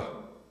whatever,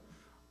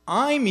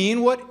 I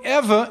mean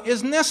whatever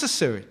is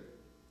necessary.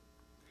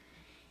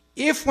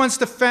 If once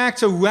the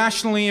facts are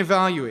rationally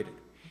evaluated,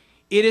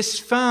 it is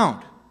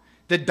found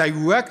that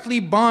directly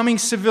bombing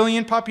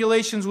civilian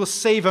populations will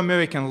save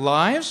American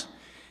lives,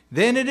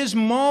 then it is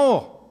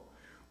morally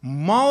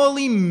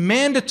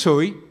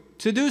mandatory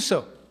to do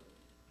so.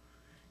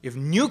 If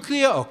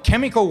nuclear or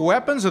chemical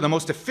weapons are the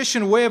most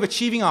efficient way of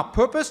achieving our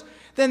purpose,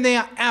 then they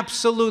are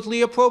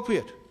absolutely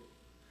appropriate.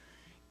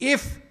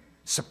 If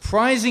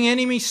surprising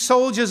enemy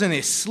soldiers in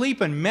their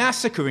sleep and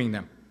massacring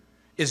them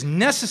is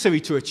necessary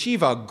to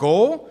achieve our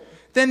goal,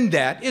 then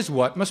that is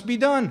what must be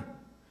done.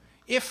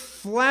 If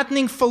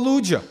flattening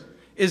Fallujah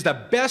is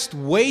the best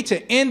way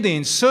to end the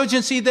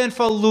insurgency, then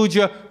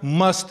Fallujah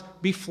must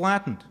be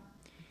flattened.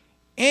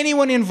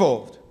 Anyone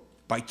involved,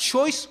 by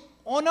choice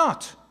or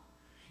not,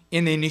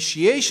 in the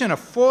initiation of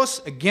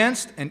force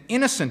against an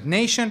innocent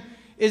nation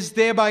is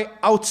thereby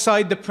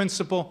outside the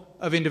principle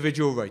of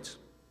individual rights.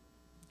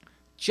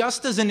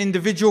 Just as an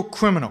individual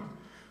criminal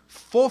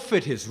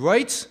forfeit his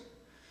rights,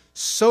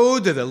 so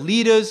do the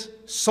leaders,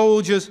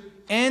 soldiers,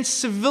 and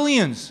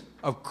civilians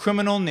of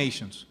criminal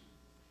nations.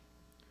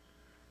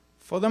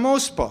 For the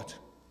most part,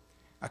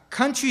 a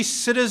country's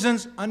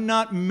citizens are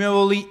not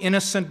merely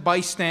innocent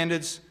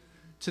bystanders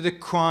to the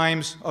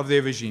crimes of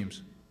their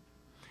regimes.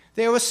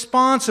 They are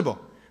responsible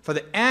for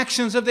the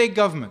actions of their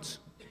governments,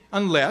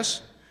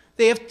 unless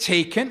they have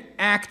taken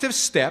active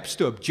steps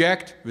to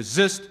object,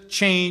 resist,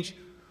 change,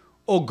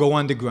 or go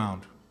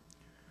underground.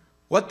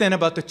 What then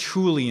about the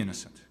truly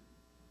innocent?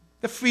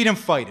 The freedom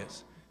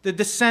fighters, the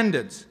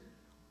descendants,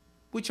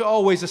 which are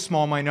always a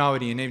small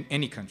minority in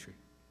any country.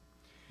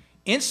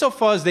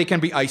 Insofar as they can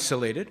be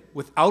isolated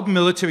without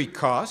military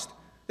cost,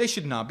 they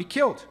should not be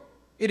killed.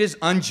 It is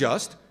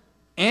unjust,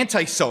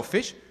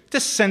 anti-selfish, to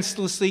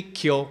senselessly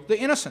kill the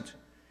innocent.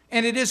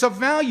 And it is of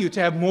value to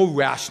have more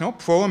rational,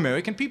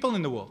 pro-American people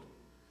in the world.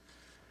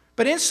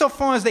 But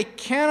insofar as they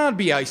cannot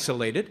be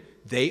isolated,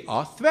 they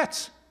are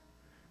threats.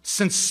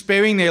 Since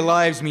sparing their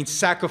lives means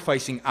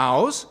sacrificing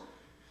ours,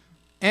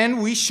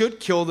 and we should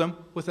kill them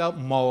without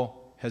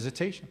moral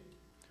hesitation.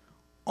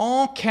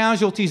 All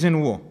casualties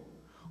in war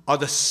are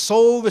the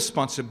sole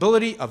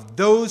responsibility of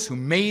those who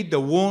made the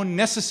war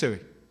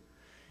necessary,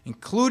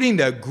 including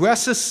the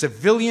aggressor's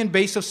civilian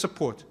base of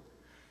support,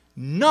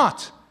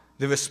 not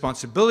the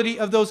responsibility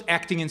of those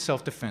acting in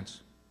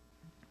self-defense.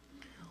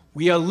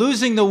 We are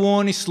losing the war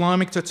on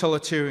Islamic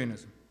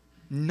totalitarianism,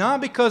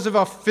 not because of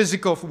our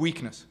physical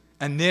weakness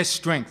and their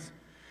strength,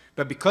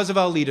 but because of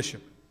our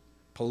leadership,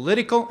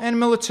 political and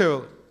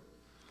militarily.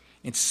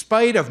 In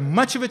spite of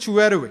much of its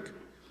rhetoric,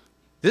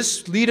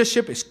 this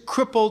leadership is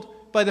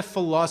crippled by the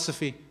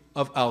philosophy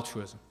of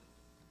altruism.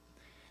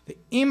 The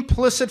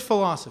implicit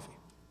philosophy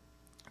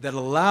that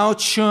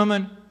allowed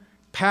Sherman,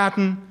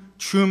 Patton,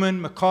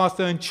 Truman,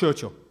 MacArthur, and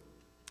Churchill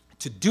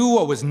to do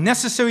what was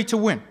necessary to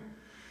win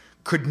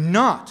could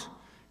not,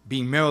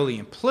 being merely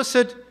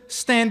implicit,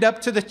 stand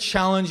up to the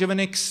challenge of an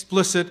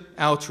explicit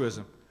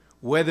altruism,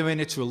 whether in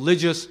its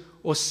religious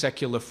or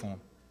secular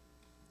form.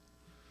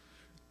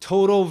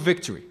 Total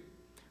victory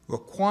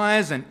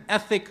requires an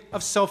ethic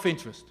of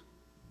self-interest.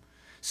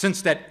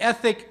 Since that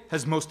ethic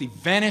has mostly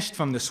vanished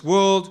from this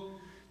world,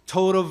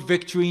 total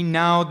victory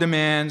now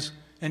demands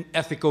an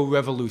ethical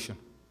revolution.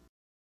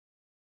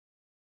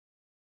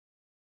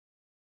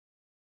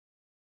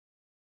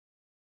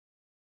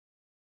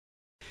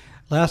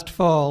 Last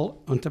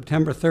fall, on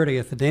September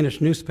 30th, the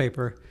Danish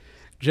newspaper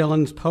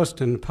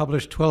Jyllands-Posten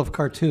published 12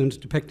 cartoons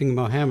depicting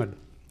Mohammed.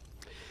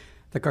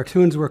 The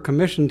cartoons were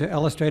commissioned to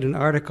illustrate an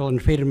article in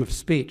freedom of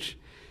speech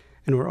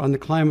and were on the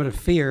climate of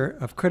fear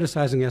of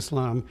criticizing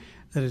Islam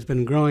that has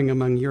been growing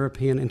among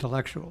European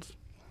intellectuals.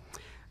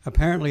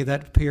 Apparently,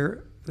 that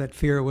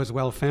fear was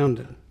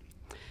well-founded.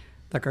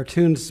 The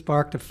cartoons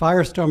sparked a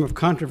firestorm of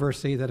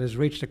controversy that has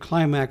reached a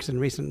climax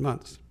in recent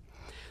months.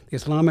 The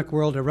Islamic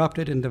world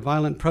erupted into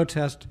violent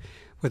protest,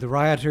 with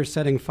rioters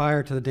setting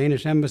fire to the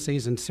Danish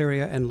embassies in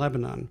Syria and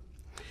Lebanon.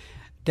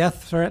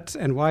 Death threats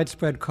and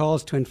widespread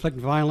calls to inflict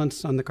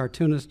violence on the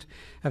cartoonist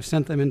have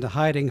sent them into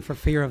hiding for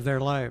fear of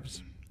their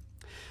lives.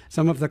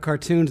 Some of the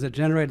cartoons that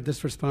generated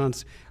this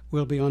response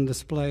will be on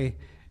display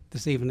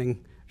this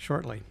evening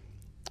shortly.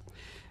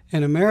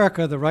 In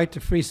America, the right to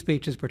free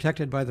speech is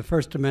protected by the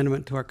First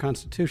Amendment to our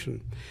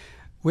Constitution,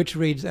 which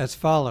reads as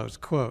follows,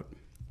 quote,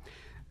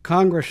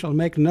 "Congress shall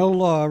make no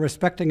law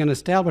respecting an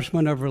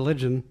establishment of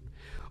religion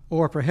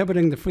or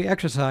prohibiting the free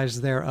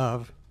exercise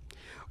thereof,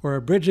 or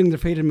abridging the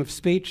freedom of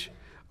speech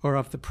or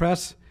of the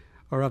press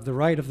or of the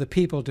right of the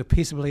people to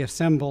peaceably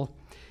assemble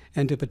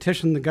and to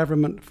petition the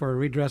government for a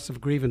redress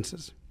of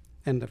grievances,"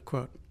 end of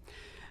quote.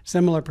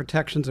 Similar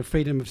protections of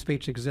freedom of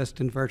speech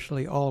exist in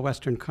virtually all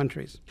Western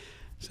countries.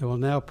 So we'll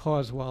now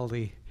pause while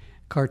the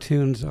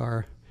cartoons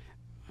are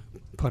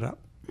put up.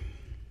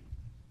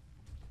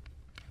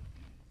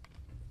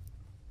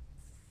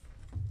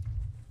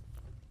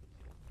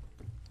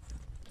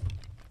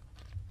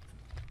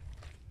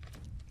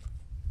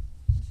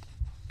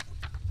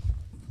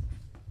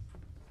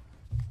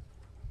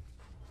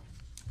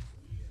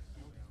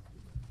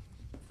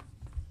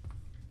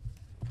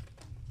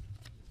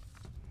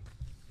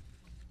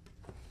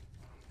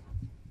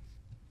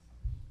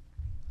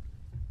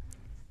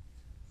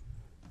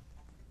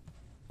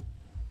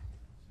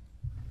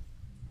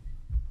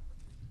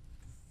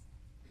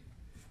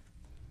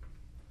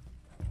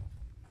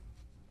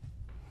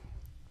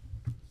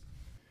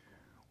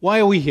 Why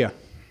are we here?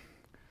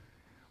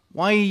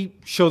 Why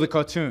show the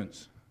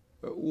cartoons?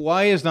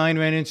 Why is the Ayn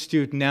Rand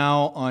Institute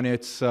now on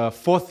its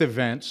fourth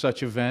event,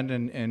 such event,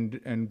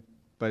 and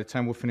by the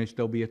time we're finished,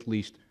 there'll be at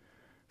least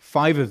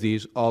 5 of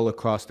these all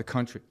across the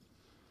country?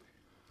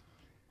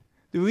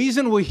 The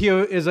reason we're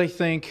here is, I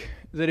think,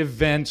 that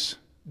events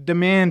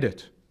demand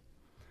it.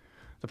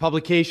 The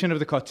publication of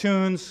the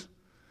cartoons,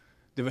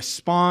 the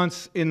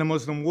response in the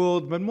Muslim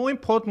world, but more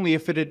importantly,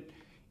 if it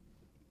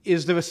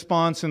is the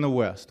response in the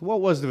West. What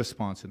was the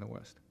response in the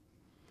West?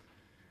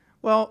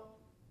 Well,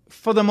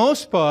 for the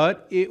most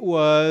part, it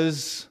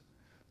was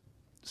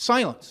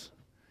silence.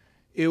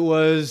 It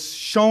was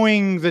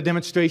showing the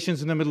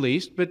demonstrations in the Middle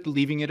East, but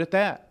leaving it at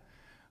that.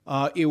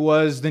 It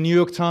was the New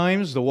York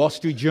Times, the Wall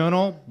Street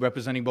Journal,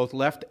 representing both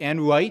left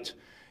and right,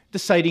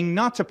 deciding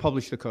not to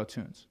publish the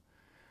cartoons.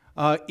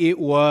 It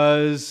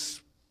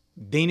was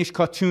Danish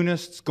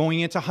cartoonists going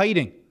into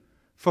hiding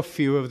for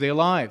fear of their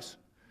lives.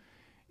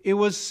 It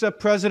was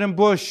President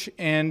Bush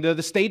and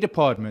the State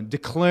Department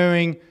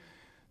declaring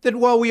that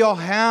while we all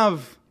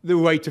have the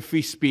right to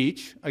free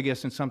speech, I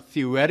guess in some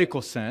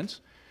theoretical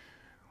sense,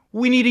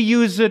 we need to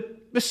use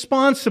it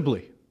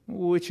responsibly,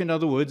 which in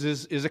other words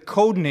is a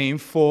code name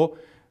for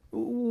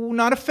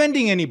not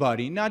offending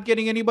anybody, not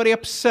getting anybody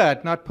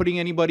upset, not putting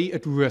anybody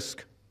at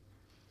risk.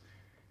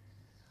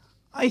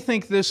 I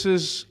think this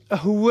is a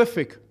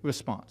horrific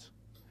response.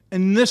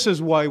 And this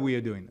is why we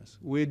are doing this.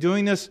 We're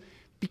doing this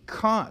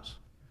because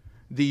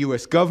the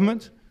U.S.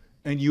 government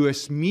and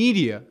U.S.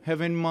 media have,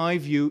 in my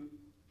view,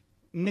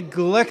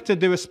 neglected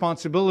their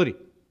responsibility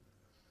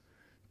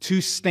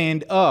to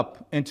stand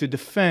up and to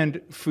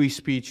defend free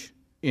speech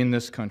in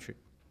this country.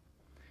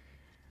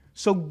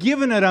 So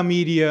given that our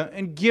media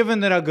and given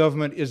that our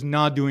government is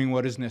not doing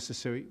what is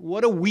necessary,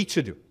 what are we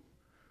to do?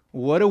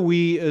 What are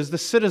we as the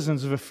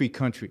citizens of a free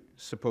country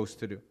supposed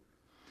to do?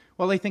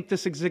 Well, I think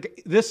this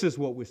is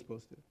what we're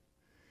supposed to do.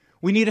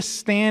 We need to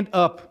stand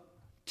up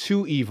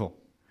to evil.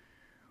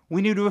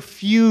 We need to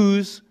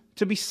refuse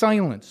to be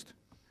silenced.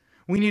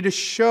 We need to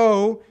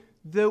show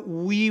that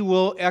we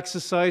will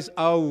exercise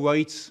our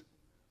rights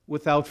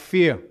without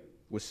fear,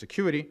 with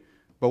security,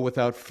 but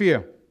without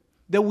fear.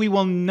 That we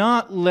will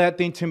not let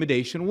the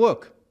intimidation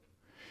work.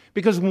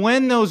 Because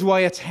when those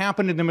riots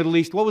happened in the Middle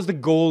East, what was the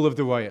goal of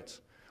the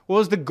riots? What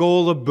was the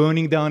goal of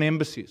burning down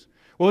embassies?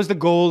 What was the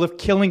goal of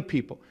killing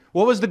people?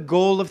 What was the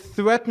goal of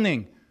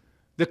threatening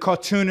the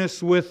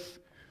cartoonists with,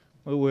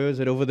 well, where is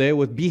it over there,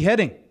 with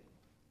beheading?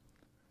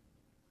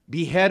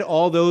 Behead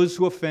all those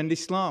who offend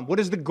Islam. What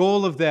is the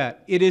goal of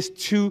that? It is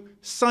to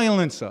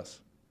silence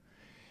us.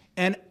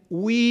 And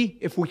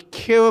if we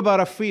care about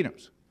our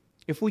freedoms,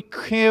 if we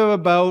care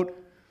about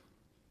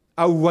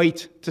our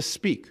right to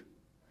speak,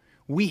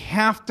 we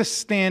have to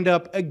stand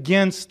up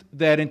against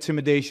that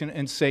intimidation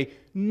and say,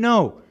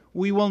 no,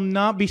 we will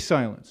not be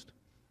silenced.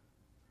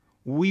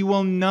 We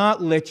will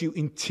not let you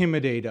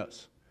intimidate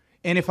us.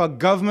 And if our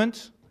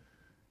government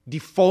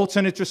defaults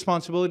on its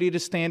responsibility to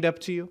stand up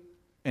to you,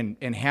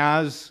 and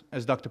has,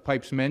 as Dr.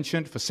 Pipes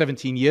mentioned, for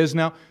 17 years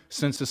now,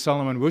 since the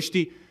Salman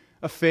Rushdie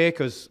affair,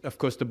 because, of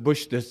course, the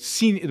Bush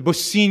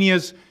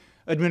Senior's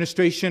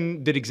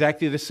administration did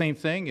exactly the same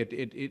thing. It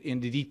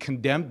indeed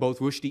condemned both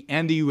Rushdie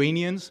and the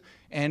Iranians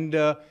and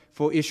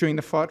for issuing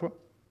the fatwa.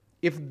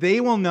 If they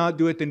will not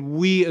do it, then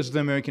we as the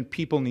American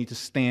people need to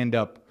stand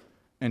up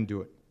and do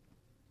it.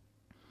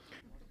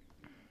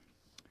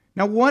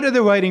 Now, what do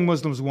the writing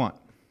Muslims want?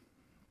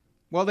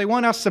 Well, they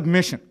want our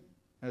submission.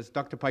 As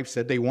Dr. Pipe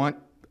said, they want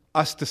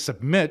us to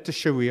submit to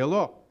Sharia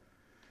law.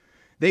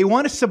 They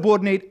want to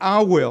subordinate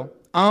our will,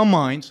 our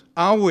minds,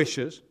 our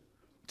wishes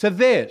to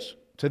theirs,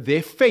 to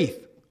their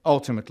faith,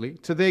 ultimately,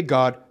 to their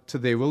God, to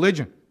their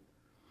religion.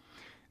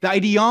 The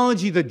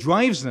ideology that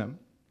drives them,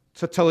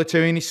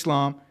 totalitarian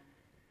Islam,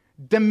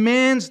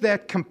 demands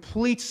that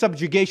complete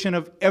subjugation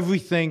of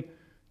everything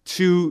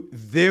to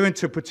their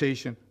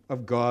interpretation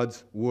of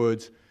God's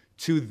words,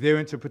 to their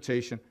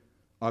interpretation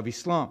of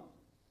Islam.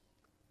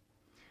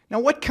 Now,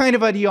 what kind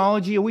of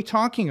ideology are we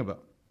talking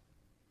about?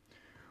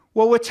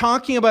 Well, we're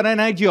talking about an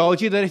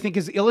ideology that I think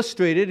is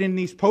illustrated in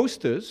these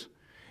posters,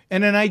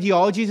 and an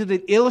ideology that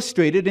is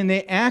illustrated in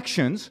their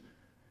actions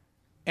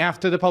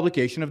after the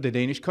publication of the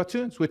Danish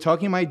cartoons. We're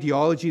talking about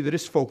ideology that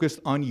is focused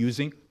on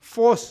using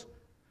force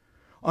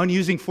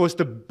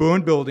to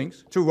burn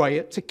buildings, to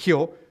riot, to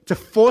kill, to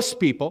force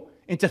people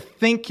into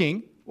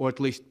thinking, or at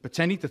least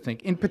pretending to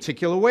think, in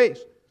particular ways.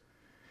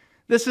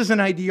 This is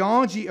an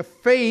ideology of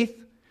faith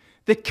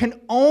that can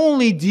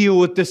only deal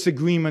with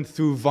disagreement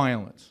through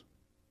violence,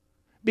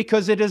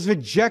 because it has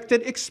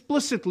rejected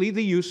explicitly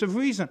the use of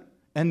reason.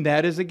 And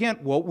that is, again,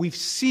 what we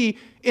see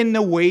in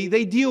the way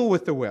they deal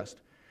with the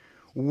West.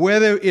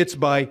 Whether it's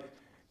by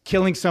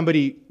killing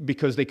somebody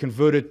because they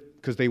converted,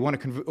 because they want to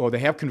convert, or they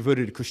have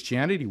converted to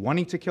Christianity,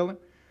 wanting to kill them,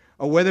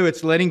 or whether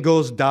it's letting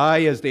girls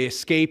die as they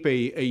escape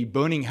a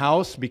burning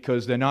house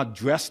because they're not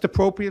dressed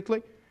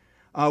appropriately,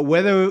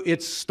 whether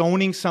it's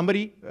stoning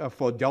somebody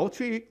for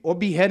adultery or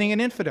beheading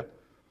an infidel.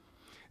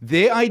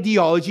 Their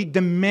ideology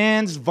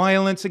demands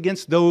violence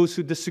against those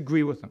who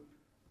disagree with them.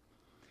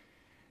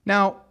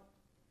 Now,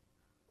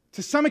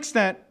 to some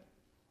extent,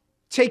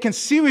 taken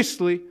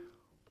seriously,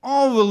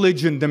 all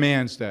religion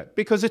demands that,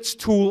 because its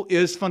tool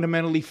is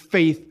fundamentally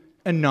faith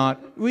and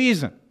not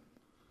reason.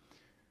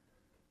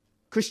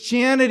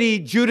 Christianity,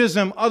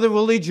 Judaism, other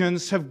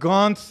religions have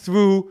gone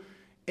through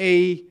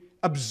an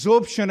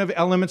absorption of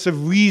elements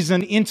of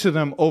reason into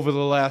them over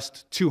the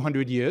last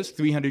 200 years,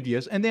 300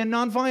 years, and they're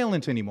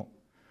nonviolent anymore.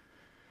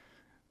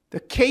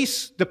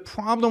 The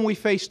problem we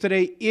face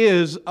today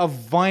is a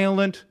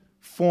violent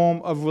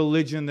form of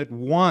religion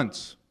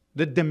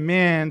that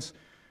demands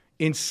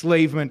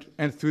enslavement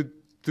and through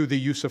the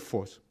use of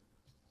force.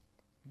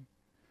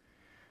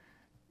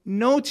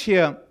 Note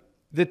here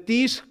that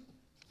these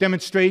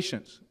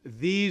demonstrations,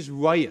 these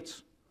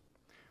riots,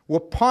 were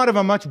part of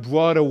a much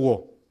broader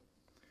war.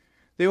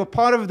 They are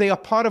part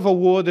of a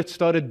war that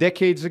started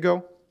decades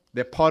ago.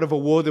 They're part of a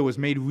war that was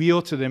made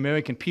real to the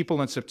American people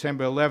on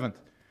September 11th.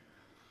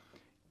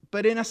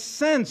 But in a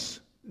sense,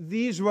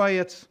 these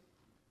riots,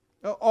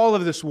 all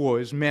of this war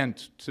is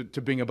meant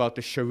to bring about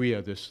the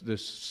Sharia,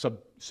 this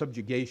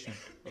subjugation.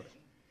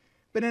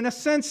 But in a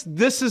sense,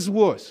 this is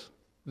worse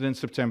than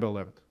September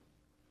 11th.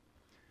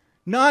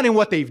 Not in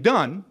what they've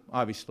done,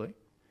 obviously,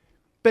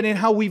 but in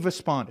how we've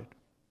responded.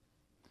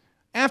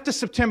 After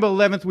September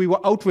 11th, we were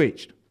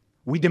outraged.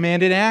 We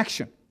demanded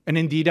action, and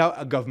indeed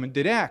our government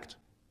did act.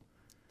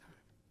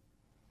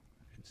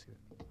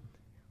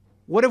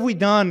 What have we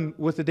done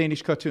with the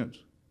Danish cartoons?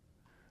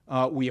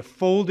 We have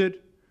folded.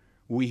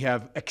 We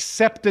have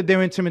accepted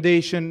their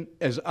intimidation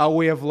as our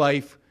way of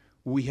life.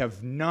 We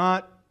have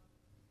not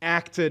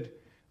acted,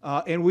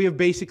 and we have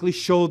basically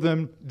showed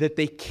them that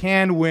they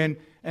can win,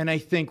 and I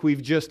think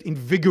we've just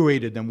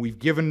invigorated them. We've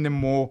given them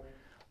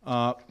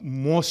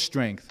more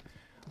strength.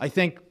 I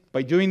think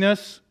by doing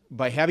this,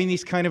 by having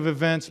these kind of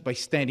events, by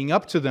standing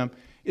up to them,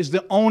 is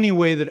the only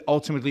way that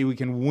ultimately we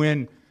can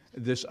win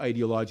this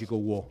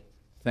ideological war.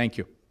 Thank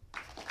you.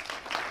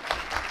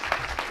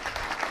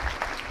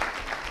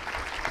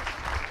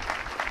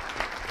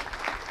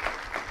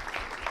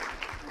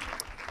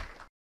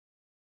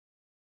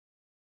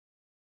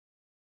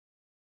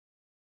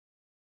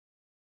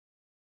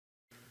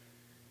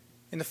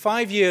 In the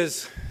 5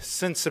 years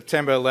since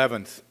September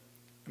 11th,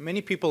 many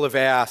people have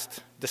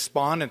asked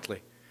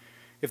despondently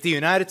if the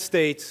United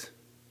States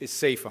is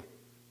safer.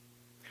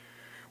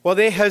 While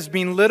there has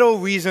been little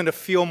reason to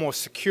feel more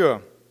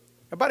secure,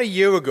 about a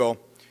year ago,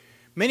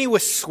 many were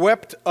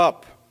swept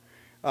up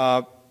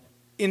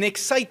in the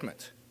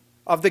excitement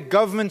of the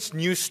government's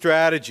new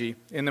strategy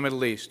in the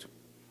Middle East.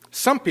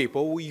 Some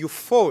people were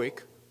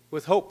euphoric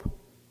with hope.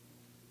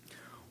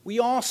 We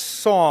all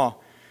saw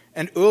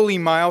an early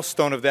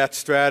milestone of that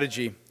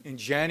strategy in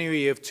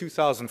January of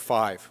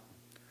 2005.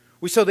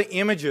 We saw the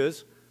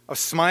images of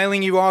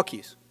smiling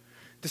Iraqis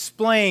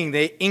displaying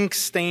their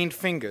ink-stained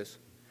fingers,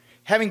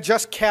 having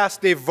just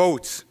cast their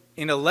votes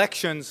in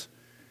elections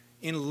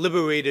in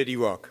liberated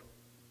Iraq.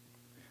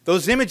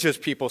 Those images,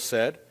 people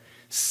said,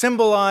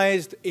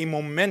 symbolized a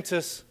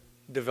momentous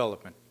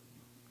development.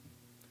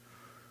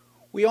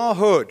 We all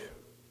heard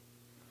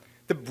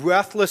the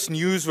breathless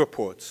news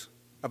reports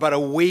about a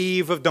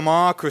wave of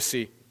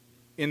democracy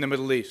in the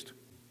Middle East.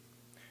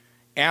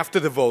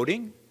 After the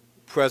voting,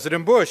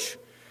 President Bush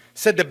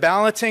said the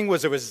balloting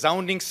was a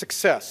resounding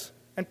success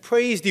and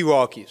praised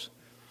Iraqis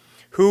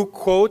who,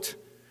 quote,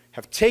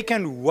 have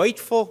taken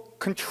rightful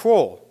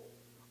control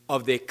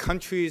of their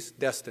country's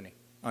destiny,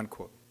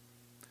 unquote.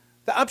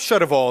 The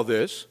upshot of all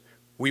this,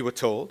 we were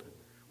told,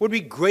 would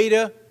be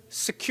greater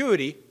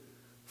security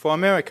for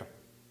America.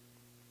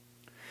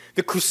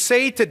 The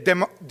crusade to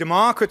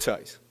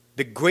democratize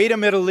the greater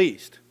Middle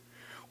East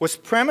was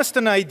premised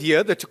on the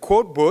idea that, to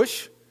quote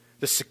Bush,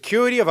 the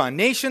security of our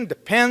nation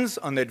depends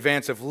on the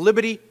advance of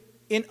liberty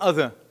in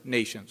other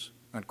nations,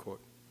 unquote.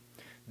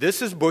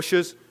 This is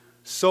Bush's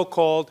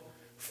so-called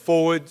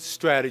forward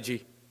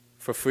strategy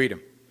for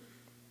freedom,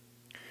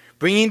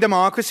 bringing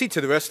democracy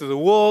to the rest of the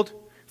world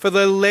for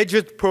the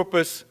alleged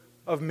purpose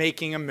of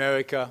making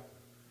America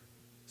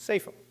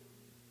safer.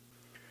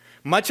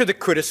 Much of the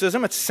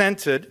criticism is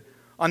centered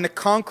on the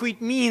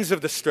concrete means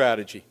of the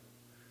strategy,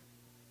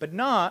 but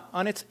not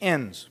on its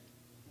ends.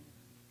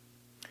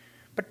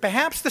 But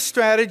perhaps the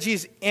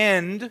strategy's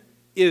end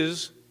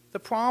is the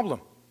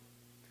problem.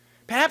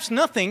 Perhaps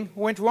nothing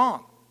went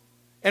wrong,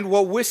 and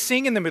what we're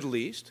seeing in the Middle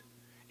East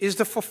is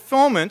the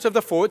fulfillment of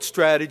the forward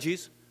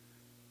strategy's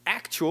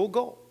actual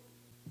goal.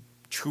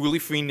 Truly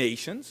free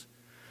nations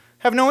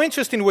have no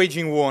interest in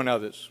waging war on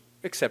others,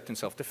 except in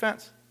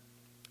self-defense.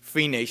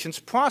 Free nations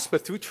prosper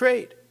through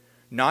trade,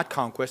 not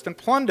conquest and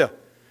plunder.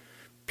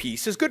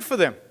 Peace is good for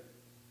them.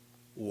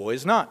 War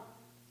is not.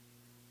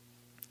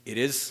 It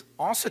is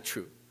also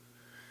true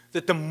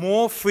that the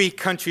more free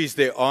countries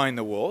there are in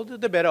the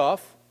world, the better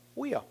off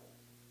we are.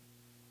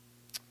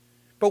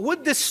 But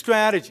would this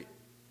strategy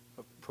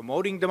of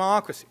promoting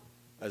democracy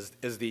as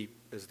the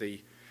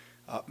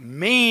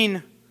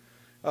main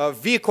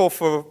vehicle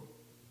for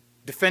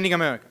defending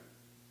America,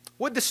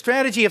 would the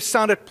strategy have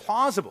sounded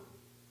plausible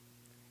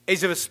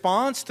as a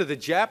response to the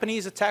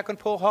Japanese attack on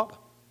Pearl Harbor?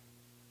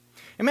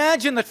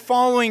 Imagine that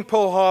following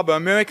Pearl Harbor,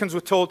 Americans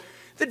were told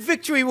that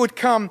victory would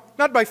come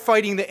not by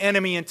fighting the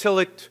enemy until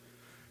its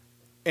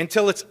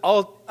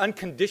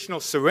unconditional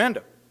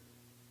surrender.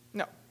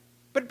 No,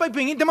 but by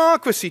bringing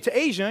democracy to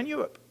Asia and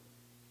Europe.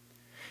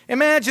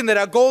 Imagine that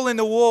our goal in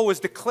the war was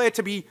declared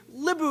to be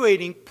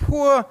liberating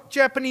poor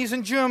Japanese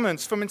and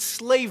Germans from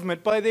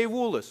enslavement by their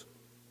rulers.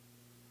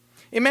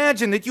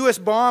 Imagine that U.S.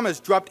 bombers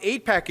dropped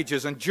aid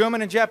packages on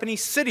German and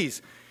Japanese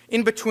cities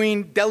in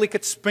between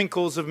delicate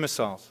sprinkles of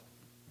missiles.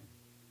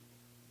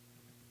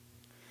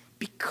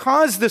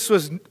 Because this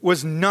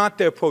was not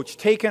the approach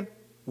taken,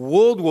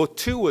 World War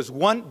II was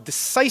won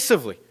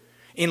decisively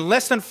in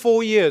less than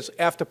 4 years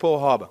after Pearl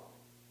Harbor.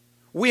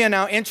 We are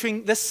now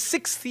entering the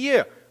 6th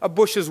year of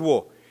Bush's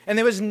war, and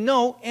there is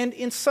no end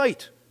in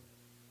sight.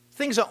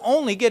 Things are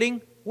only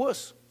getting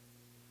worse.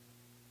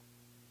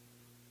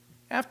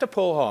 After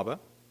Pearl Harbor,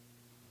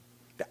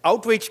 the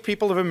outraged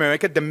people of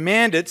America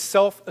demanded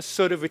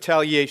self-assertive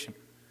retaliation,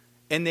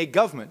 and their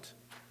government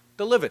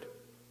delivered.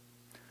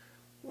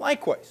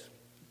 Likewise,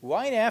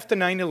 right after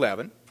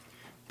 9/11,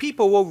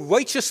 people were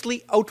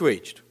righteously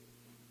outraged.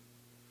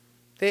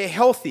 Their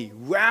healthy,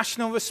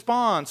 rational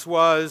response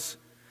was,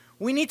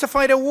 we need to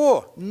fight a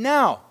war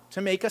now to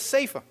make us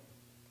safer.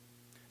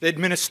 The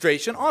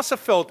administration also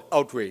felt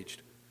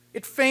outraged.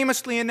 It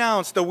famously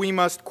announced that we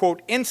must,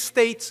 quote, end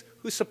states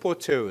who support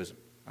terrorism,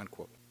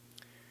 unquote.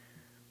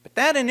 But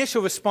that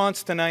initial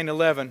response to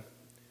 9/11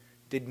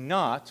 did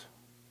not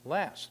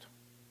last.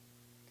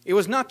 It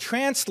was not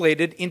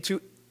translated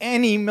into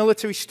any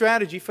military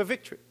strategy for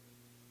victory.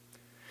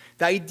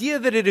 The idea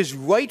that it is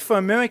right for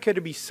America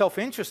to be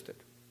self-interested,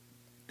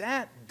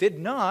 that did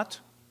not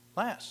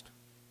last.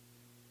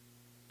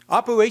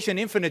 Operation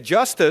Infinite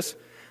Justice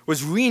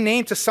was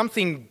renamed to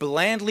something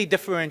blandly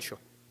differential.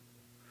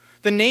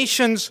 The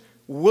nation's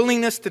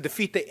willingness to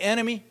defeat the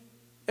enemy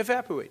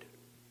evaporated.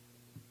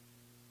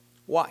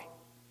 Why?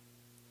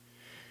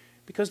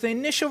 Because the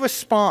initial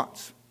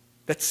response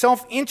that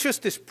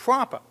self-interest is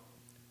proper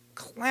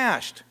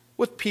clashed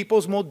with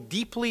people's more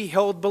deeply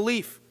held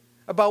belief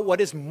about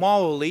what is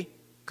morally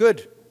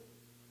good.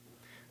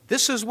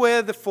 This is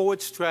where the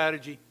forward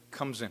strategy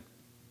comes in.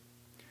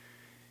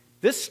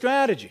 This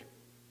strategy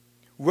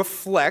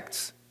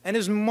reflects and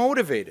is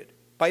motivated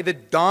by the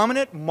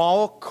dominant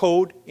moral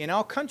code in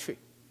our country,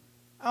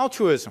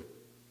 altruism.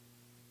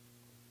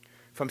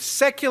 From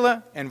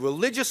secular and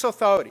religious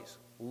authorities,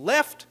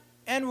 left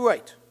and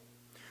right,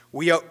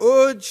 we are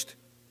urged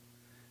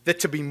that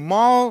to be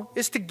moral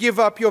is to give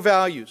up your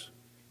values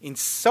in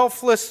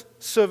selfless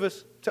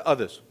service to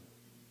others.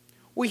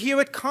 We hear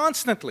it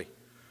constantly.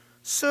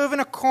 Serve in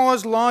a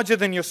cause larger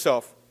than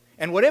yourself,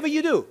 and whatever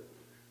you do,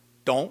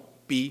 don't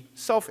be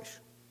selfish.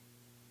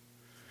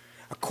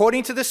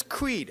 According to this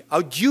creed,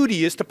 our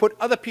duty is to put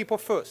other people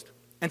first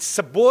and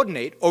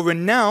subordinate or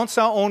renounce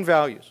our own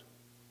values.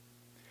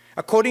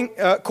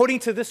 According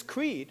to this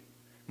creed,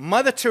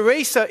 Mother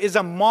Teresa is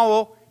a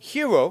moral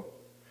hero,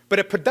 but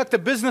a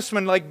productive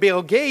businessman like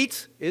Bill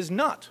Gates is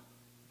not.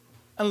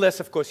 Unless,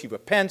 of course, he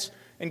repents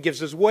and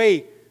gives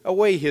away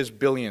his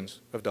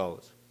billions of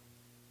dollars.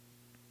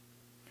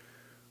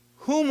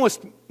 Whom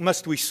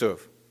must we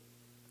serve?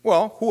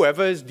 Well,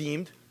 whoever is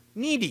deemed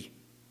needy,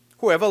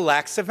 whoever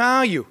lacks a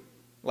value,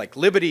 like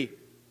liberty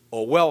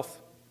or wealth.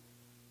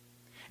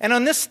 And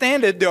on this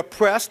standard, the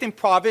oppressed,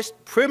 impoverished,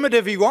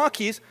 primitive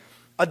Iraqis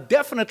are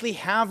definitely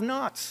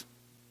have-nots.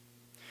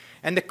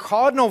 And the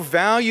cardinal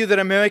value that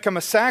America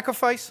must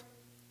sacrifice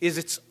is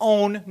its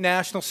own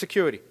national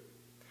security,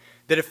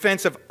 the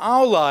defense of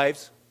our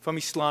lives from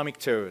Islamic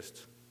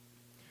terrorists.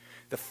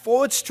 The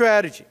forward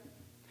strategy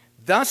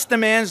thus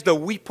demands that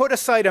we put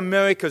aside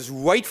America's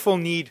rightful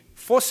need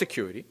for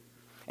security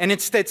and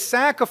instead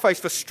sacrifice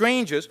for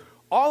strangers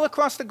all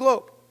across the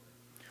globe,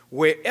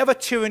 wherever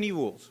tyranny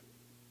rules.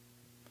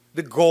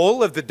 The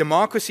goal of the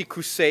democracy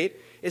crusade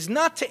is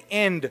not to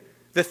end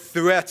the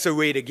threats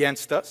arrayed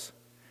against us,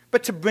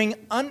 but to bring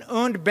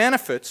unearned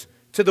benefits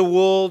to the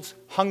world's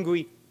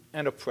hungry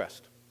and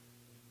oppressed.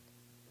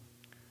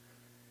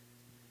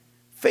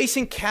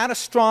 Facing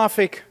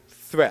catastrophic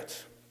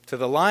threats to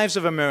the lives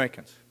of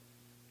Americans,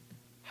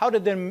 how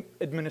did the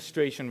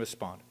administration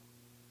respond?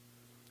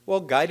 Well,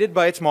 guided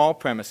by its moral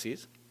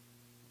premises,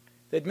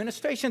 the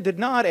administration did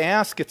not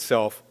ask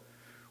itself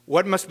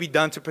what must be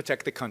done to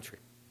protect the country.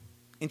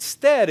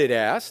 Instead, it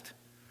asked,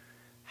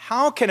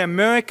 how can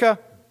America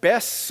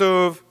best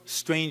serve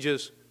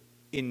strangers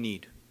in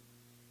need?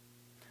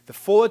 The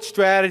forward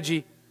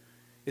strategy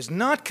is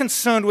not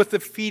concerned with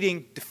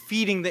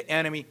defeating the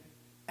enemy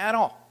at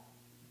all.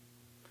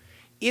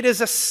 It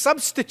is a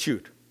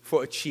substitute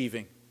for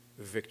achieving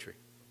victory.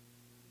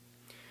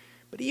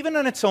 But even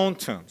on its own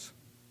terms,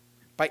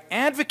 by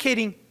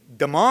advocating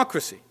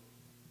democracy,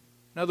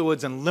 in other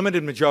words,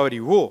 unlimited majority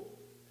rule,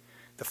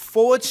 the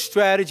forward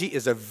strategy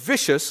is a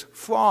vicious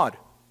fraud.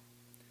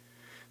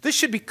 This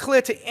should be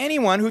clear to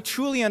anyone who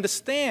truly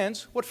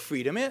understands what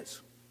freedom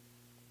is.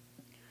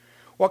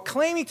 While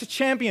claiming to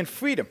champion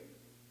freedom,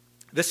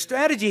 the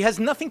strategy has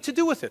nothing to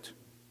do with it.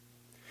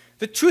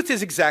 The truth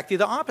is exactly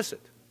the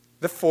opposite.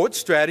 The Ford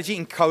strategy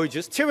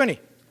encourages tyranny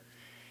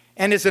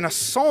and is an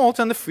assault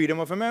on the freedom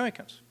of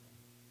Americans.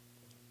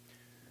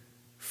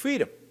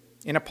 Freedom,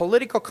 in a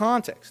political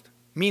context,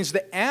 means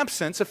the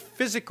absence of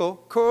physical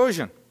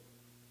coercion.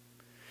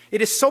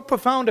 It is so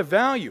profound a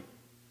value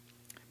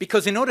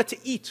because in order to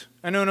eat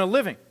and earn a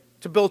living,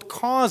 to build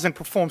cars and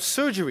perform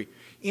surgery,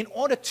 in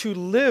order to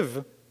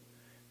live,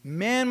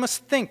 man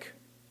must think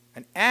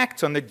and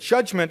act on the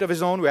judgment of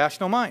his own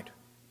rational mind.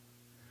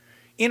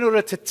 In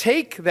order to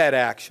take that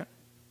action,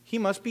 he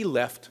must be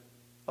left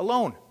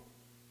alone,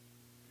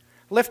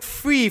 left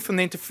free from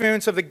the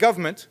interference of the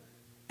government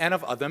and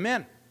of other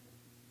men.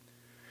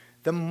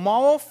 The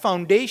moral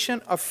foundation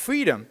of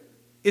freedom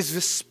is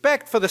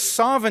respect for the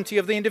sovereignty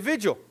of the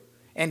individual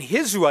and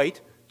his right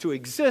to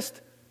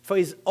exist for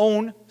his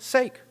own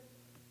sake.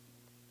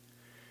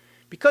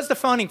 Because the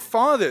Founding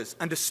Fathers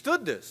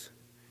understood this,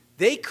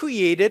 they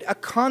created a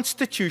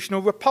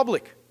constitutional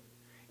republic,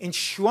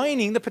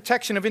 enshrining the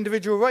protection of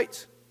individual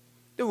rights,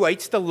 the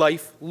rights to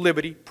life,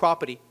 liberty,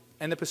 property,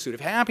 and the pursuit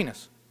of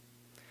happiness.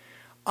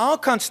 Our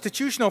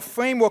constitutional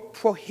framework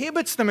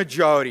prohibits the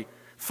majority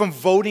from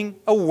voting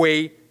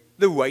away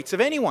the rights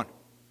of anyone.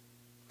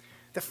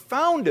 The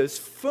founders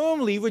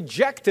firmly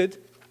rejected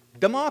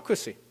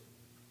democracy.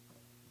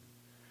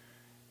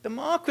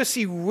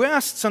 Democracy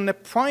rests on the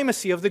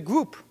primacy of the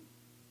group.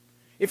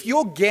 If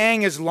your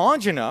gang is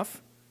large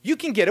enough, you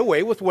can get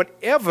away with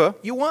whatever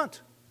you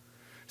want,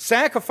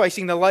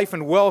 sacrificing the life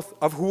and wealth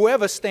of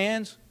whoever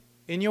stands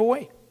in your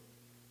way.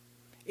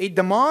 A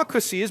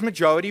democracy is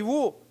majority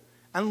rule,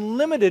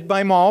 unlimited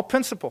by moral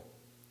principle.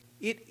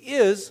 It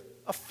is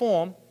a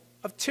form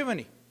of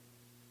tyranny.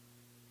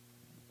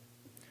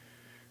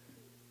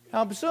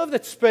 Now, observe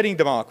that spreading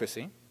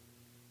democracy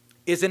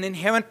is an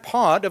inherent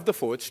part of the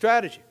Ford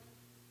strategy.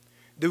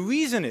 The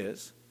reason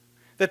is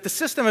that the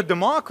system of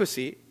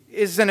democracy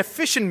is an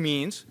efficient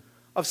means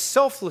of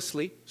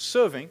selflessly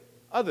serving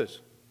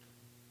others.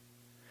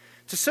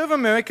 To serve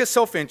America's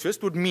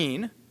self-interest would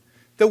mean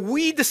that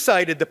we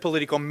decided the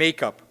political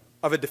makeup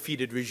of a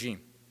defeated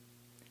regime,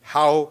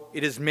 how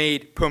it is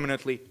made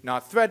permanently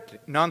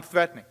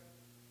non-threatening.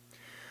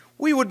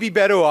 We would be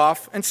better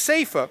off and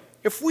safer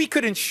if we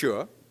could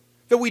ensure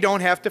that we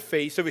don't have to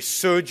face a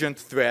resurgent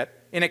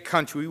threat in a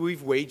country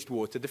we've waged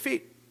war to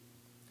defeat.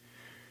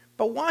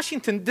 But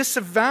Washington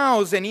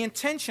disavows any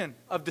intention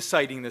of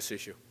deciding this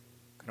issue,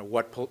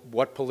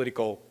 what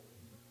political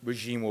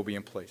regime will be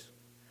in place.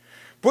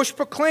 Bush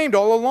proclaimed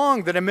all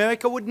along that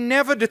America would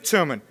never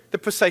determine the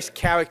precise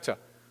character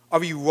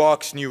of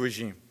Iraq's new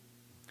regime.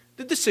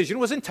 The decision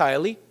was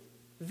entirely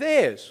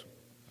theirs.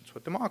 That's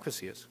what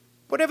democracy is.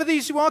 Whatever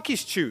these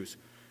Iraqis choose,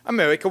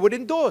 America would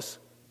endorse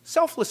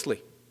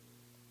selflessly.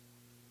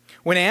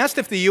 When asked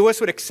if the U.S.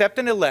 would accept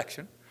an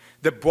election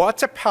that brought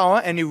to power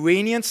an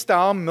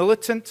Iranian-style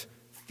militant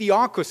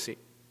theocracy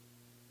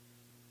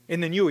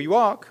in the new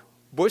Iraq,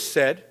 Bush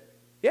said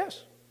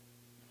yes.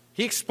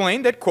 He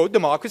explained that, quote,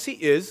 democracy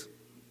is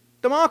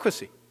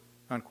democracy,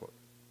 unquote.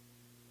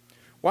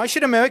 Why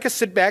should America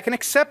sit back and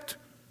accept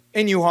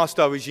a new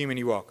hostile regime in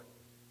Iraq,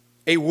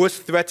 a worse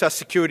threat to our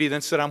security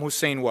than Saddam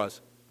Hussein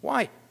was?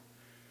 Why?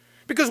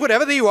 Because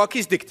whatever the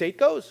Iraqis dictate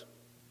goes.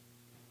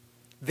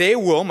 Their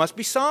will must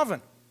be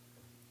sovereign.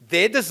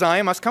 Their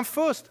desire must come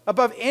first,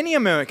 above any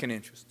American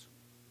interests.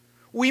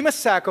 We must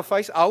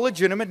sacrifice our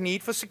legitimate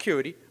need for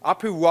security, our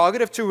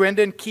prerogative to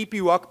render and keep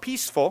Iraq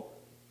peaceful,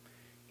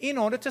 in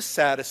order to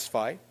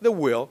satisfy the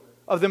will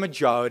of the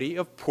majority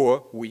of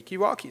poor, weak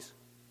Iraqis.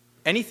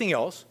 Anything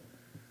else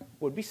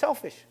would be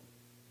selfish.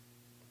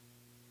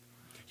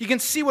 You can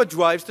see what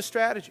drives the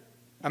strategy.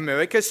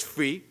 America is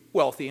free,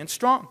 wealthy, and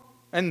strong.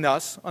 And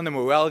thus, on the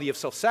morality of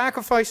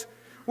self-sacrifice,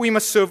 we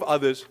must serve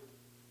others,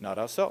 not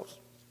ourselves.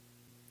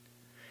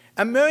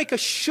 America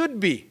should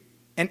be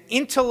an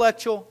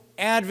intellectual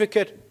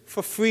advocate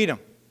for freedom.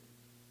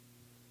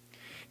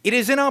 It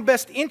is in our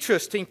best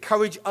interest to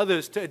encourage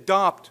others to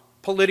adopt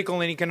political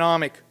and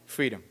economic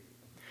freedom.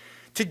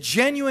 To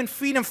genuine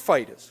freedom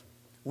fighters,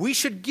 we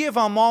should give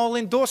our moral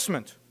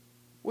endorsement,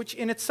 which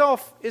in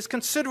itself is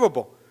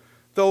considerable,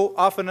 though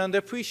often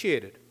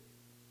underappreciated.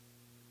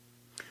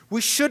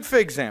 We should, for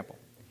example,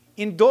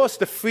 endorse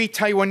the free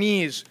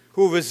Taiwanese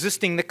who are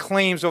resisting the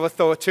claims of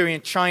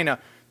authoritarian China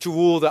to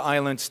rule the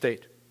island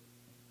state.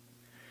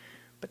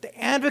 But the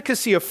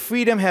advocacy of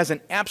freedom has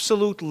an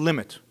absolute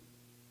limit.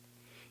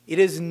 It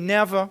is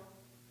never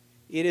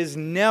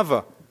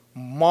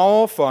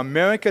moral for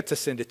America to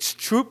send its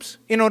troops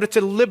in order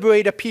to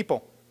liberate a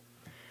people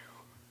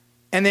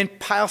and then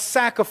pile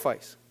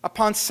sacrifice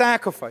upon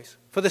sacrifice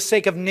for the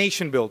sake of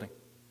nation building.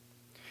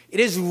 It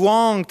is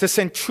wrong to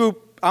send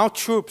our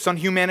troops on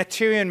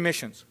humanitarian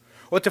missions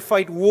or to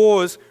fight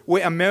wars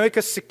where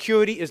America's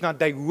security is not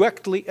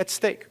directly at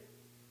stake.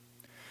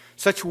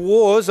 Such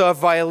wars are a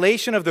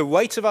violation of the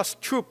rights of our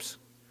troops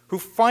who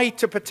fight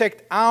to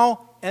protect our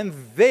and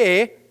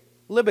their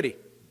liberty.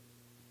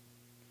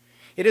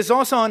 It is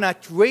also an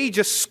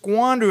outrageous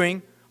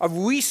squandering of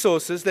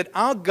resources that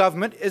our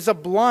government is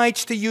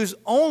obliged to use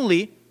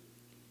only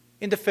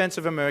in defense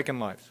of American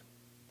lives.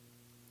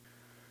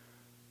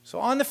 So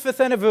on the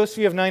 5th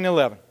anniversary of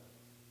 9/11,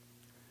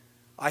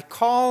 I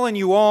call on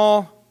you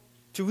all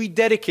to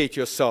rededicate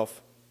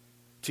yourself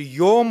to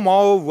your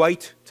moral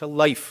right to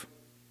life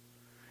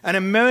and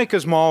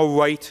America's moral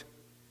right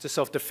to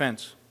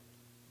self-defense.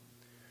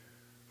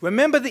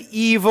 Remember the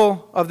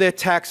evil of the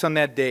attacks on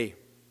that day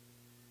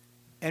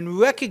and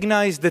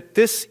recognize that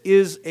this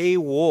is a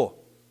war.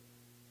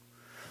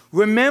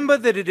 Remember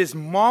that it is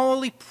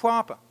morally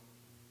proper,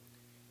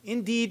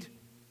 indeed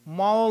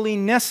morally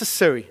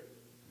necessary,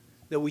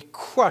 that we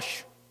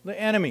crush the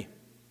enemy.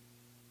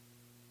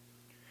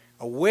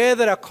 Aware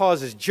that our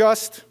cause is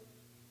just,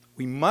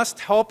 we must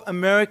help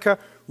America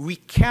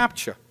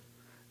recapture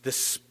the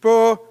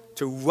spur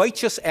to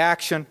righteous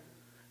action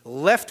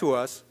left to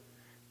us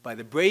by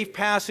the brave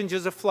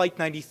passengers of Flight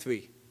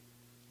 93.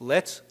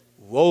 Let's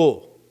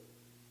roll.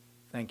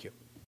 Thank you.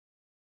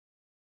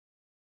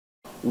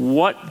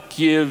 What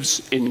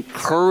gives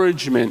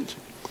encouragement,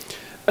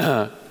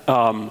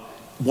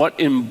 what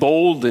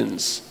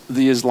emboldens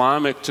the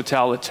Islamic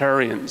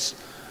totalitarians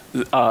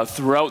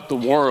throughout the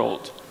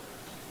world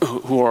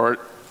who are,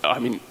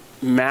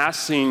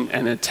 massing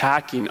and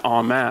attacking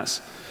en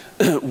masse?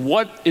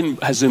 What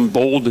has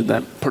emboldened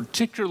them,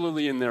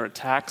 particularly in their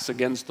attacks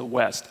against the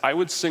West? I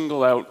would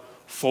single out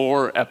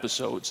 4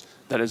 episodes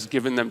that has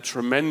given them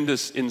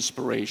tremendous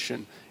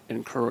inspiration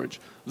and courage.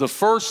 The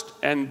first,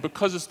 and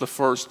because it's the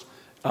first,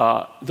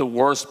 the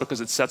worst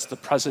because it sets the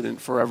precedent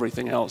for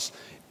everything else,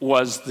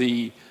 was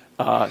the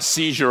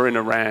seizure in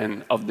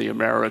Iran of the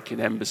American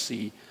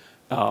embassy,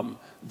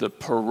 the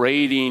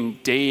parading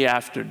day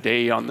after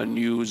day on the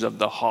news of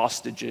the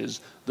hostages,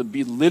 the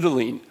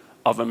belittling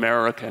of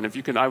America. And if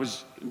you can, I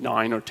was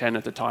 9 or 10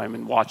 at the time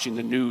and watching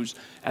the news,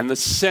 and the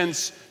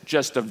sense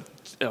just of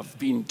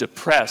being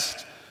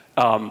depressed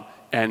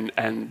and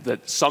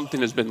that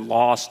something has been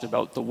lost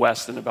about the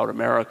West and about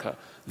America,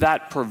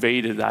 that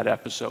pervaded that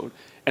episode.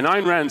 And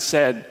Ayn Rand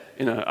said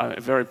in a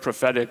very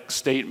prophetic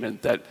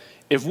statement that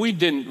if we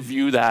didn't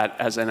view that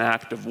as an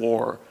act of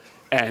war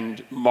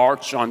and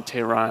march on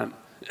Tehran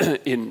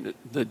in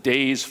the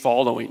days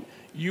following,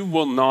 you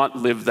will not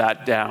live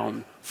that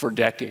down for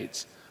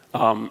decades.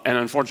 And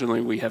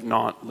unfortunately, we have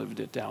not lived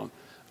it down.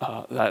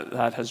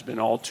 That has been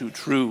all too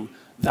true,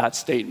 that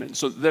statement.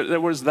 So there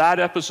was that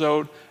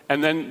episode,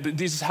 and then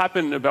these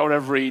happen about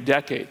every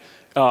decade.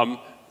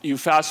 You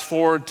fast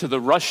forward to the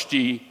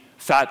Rushdie,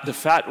 the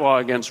fatwa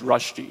against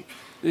Rushdie.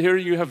 Here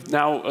you have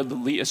now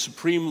a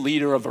supreme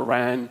leader of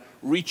Iran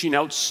reaching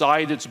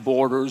outside its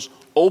borders,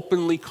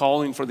 openly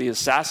calling for the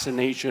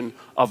assassination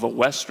of a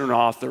Western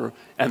author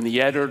and the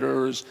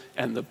editors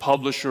and the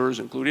publishers,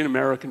 including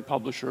American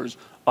publishers,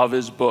 of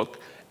his book.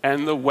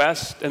 And the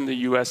West and the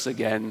US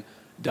again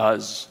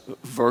does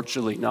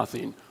virtually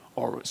nothing,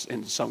 or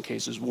in some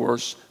cases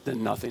worse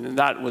than nothing. And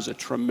that was a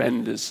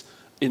tremendous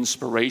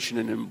inspiration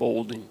and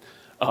emboldening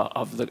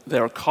of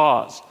their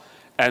cause.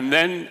 And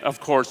then, of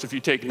course, if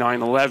you take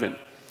 9/11,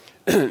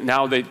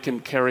 now they can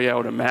carry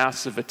out a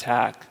massive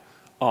attack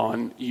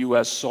on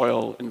US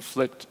soil,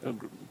 inflict a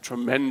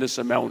tremendous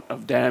amount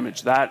of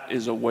damage. That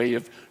is a way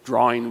of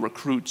drawing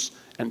recruits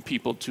and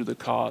people to the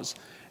cause.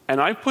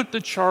 And I put the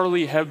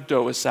Charlie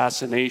Hebdo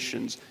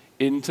assassinations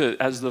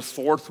as the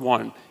 4th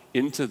one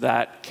into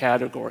that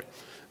category.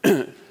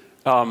 And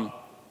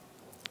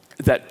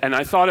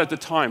I thought at the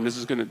time, this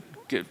is going to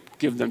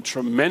give them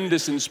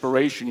tremendous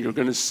inspiration. You're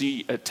going to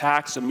see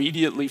attacks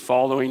immediately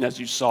following, as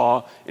you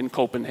saw in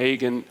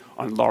Copenhagen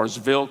on Lars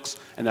Vilks,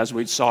 and as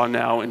we saw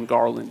now in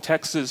Garland,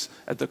 Texas,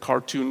 at the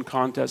cartoon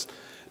contest.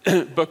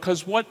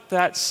 Because what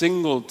that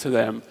signaled to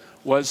them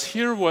was,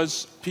 here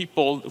was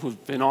people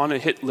who've been on a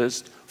hit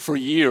list for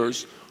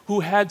years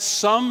who had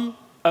some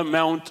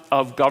amount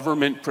of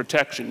government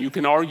protection. You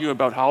can argue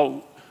about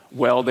how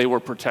well they were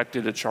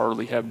protected at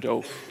Charlie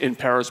Hebdo in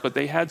Paris, but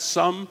they had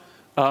some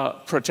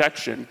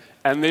protection,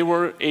 and they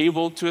were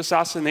able to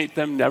assassinate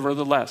them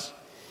nevertheless.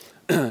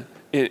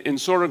 In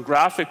sort of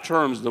graphic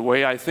terms, the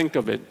way I think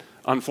of it,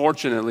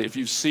 unfortunately, if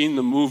you've seen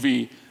the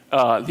movie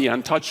The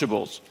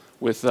Untouchables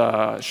with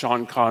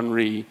Sean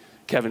Connery,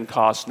 Kevin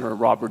Costner,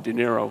 Robert De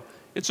Niro,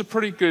 it's a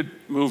pretty good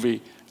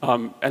movie,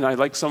 and I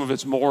like some of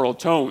its moral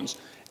tones.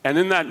 And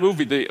in that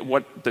movie,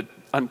 what the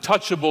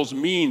Untouchables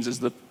means is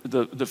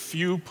the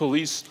few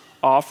police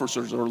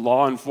officers or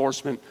law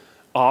enforcement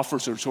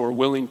officers who are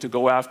willing to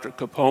go after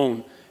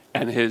Capone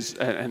and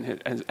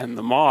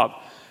the mob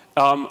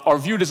are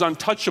viewed as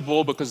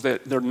untouchable because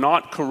they're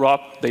not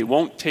corrupt, they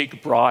won't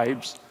take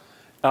bribes.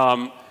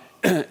 And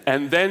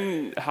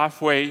then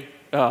halfway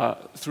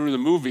through the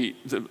movie,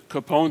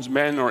 Capone's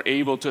men are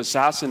able to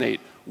assassinate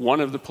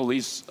one of the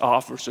police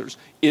officers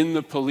in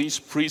the police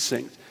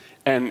precinct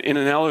and in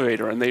an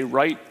elevator, and they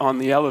write on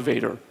the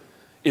elevator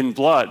in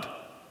blood,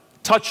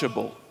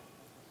 "Touchable."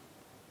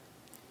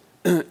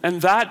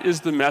 And that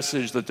is the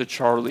message that the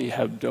Charlie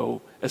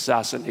Hebdo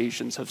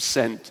assassinations have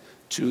sent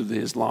to the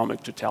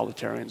Islamic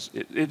totalitarians.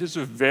 It is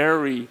a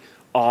very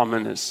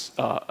ominous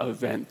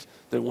event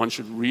that one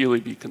should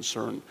really be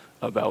concerned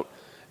about.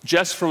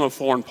 Just from a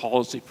foreign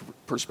policy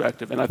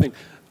perspective. And I think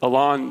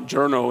Alon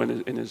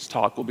Journo in his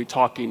talk will be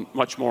talking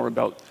much more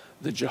about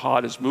the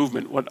jihadist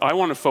movement. What I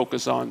want to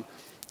focus on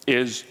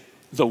is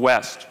the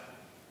West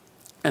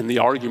and the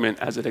argument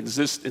as it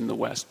exists in the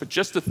West. But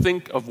just to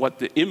think of what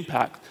the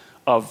impact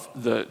of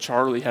the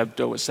Charlie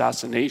Hebdo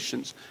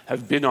assassinations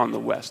have been on the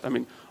West. I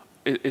mean,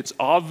 it's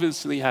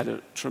obviously had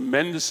a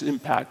tremendous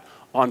impact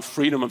on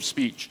freedom of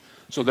speech.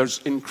 So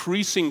there's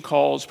increasing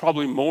calls,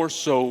 probably more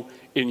so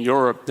in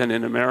Europe than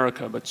in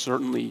America, but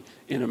certainly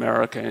in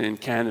America and in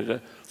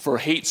Canada, for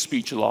hate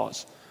speech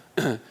laws.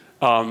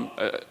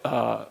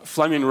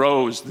 Fleming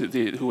Rose,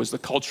 who was the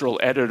cultural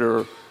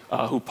editor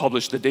who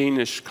published the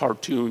Danish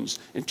cartoons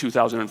in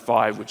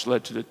 2005, which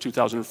led to the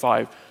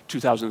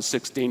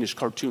 2005-2006 Danish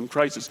cartoon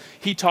crisis.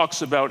 He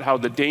talks about how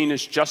the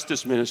Danish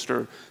justice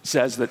minister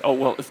says that, oh,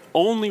 well, if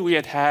only we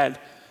had had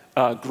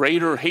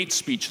greater hate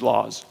speech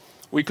laws,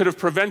 we could have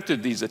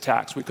prevented these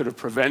attacks. We could have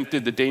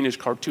prevented the Danish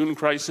cartoon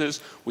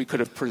crisis. We could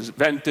have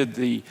prevented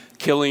the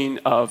killing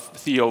of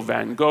Theo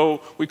van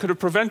Gogh. We could have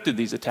prevented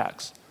these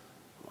attacks.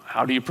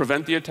 How do you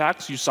prevent the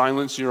attacks? You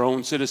silence your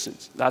own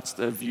citizens. That's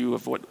the view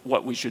of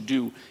what we should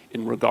do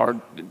in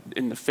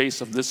the face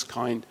of this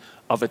kind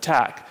of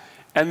attack.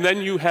 And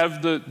then you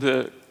have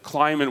the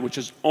climate which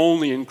has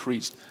only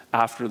increased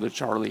after the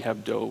Charlie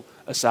Hebdo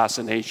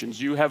assassinations.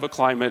 You have a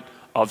climate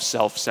of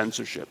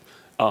self-censorship.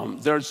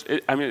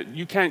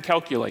 You can't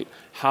calculate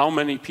how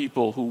many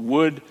people who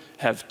would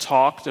have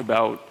talked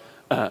about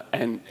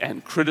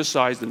and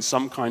criticized in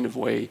some kind of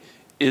way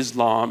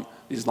Islam,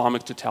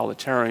 Islamic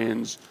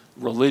totalitarians,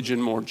 religion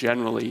more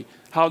generally,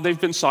 how they've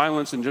been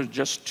silenced and they're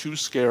just too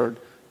scared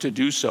to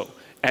do so.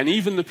 And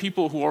even the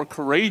people who are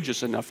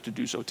courageous enough to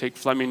do so, take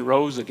Fleming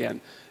Rose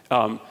again,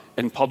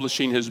 and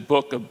publishing his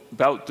book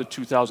about the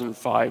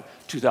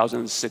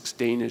 2005-2006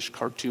 Danish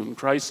cartoon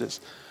crisis.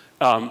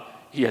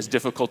 He has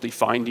difficulty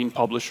finding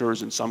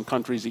publishers. In some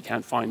countries, he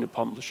can't find a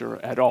publisher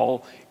at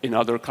all. In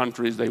other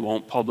countries, they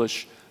won't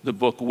publish the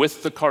book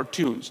with the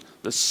cartoons,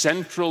 the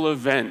central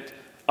event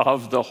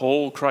of the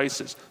whole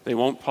crisis. They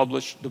won't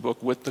publish the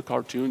book with the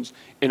cartoons.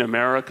 In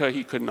America,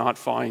 he could not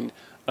find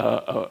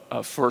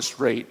a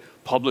first-rate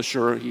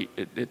publisher.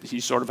 He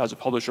sort of has a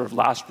publisher of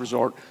last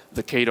resort,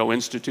 the Cato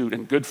Institute,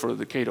 and good for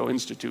the Cato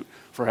Institute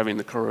for having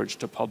the courage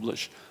to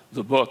publish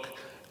the book.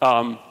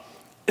 And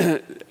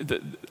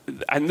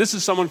this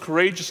is someone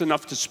courageous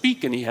enough to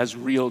speak, and he has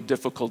real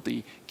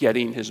difficulty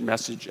getting his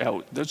message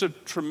out. There's a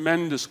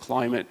tremendous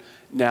climate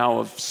now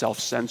of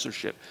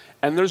self-censorship.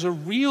 And there's a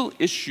real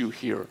issue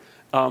here.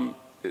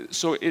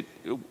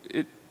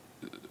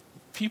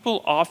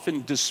 People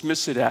often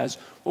dismiss it as,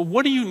 well,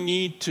 what do you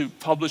need to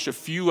publish a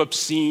few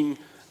obscene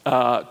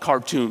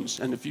cartoons?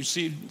 And if you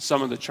see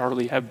some of the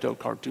Charlie Hebdo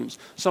cartoons,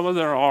 some of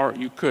there are,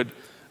 you could,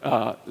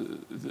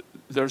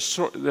 they're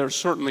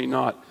certainly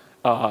not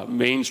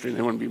mainstream.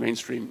 They wouldn't be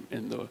mainstream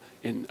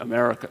in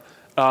America.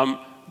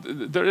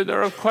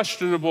 They're of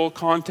questionable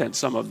content,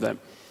 some of them.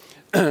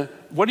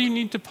 What do you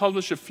need to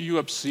publish a few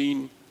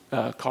obscene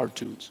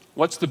cartoons?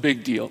 What's the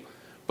big deal?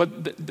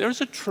 But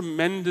there's a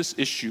tremendous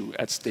issue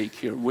at stake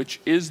here, which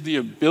is the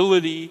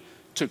ability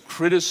to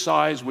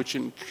criticize, which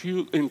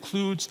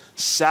includes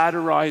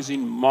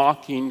satirizing,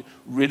 mocking,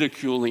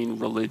 ridiculing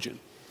religion.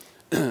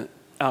 And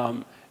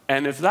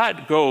if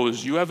that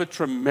goes, you have a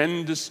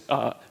tremendous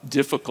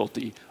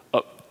difficulty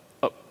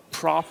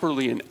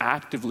properly and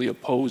actively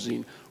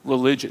opposing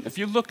religion. If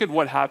you look at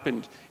what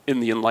happened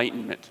in the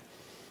Enlightenment,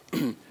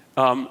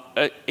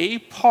 a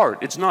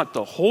part, it's not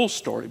the whole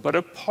story, but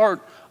a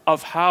part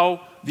of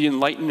how the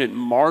Enlightenment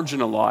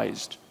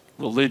marginalized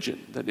religion,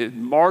 that it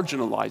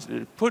marginalized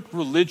it. It put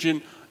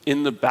religion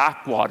in the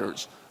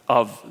backwaters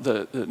of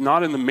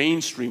not in the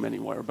mainstream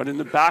anywhere, but in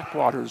the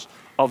backwaters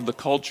of the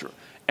culture.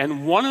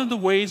 And one of the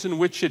ways in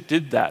which it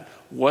did that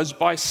was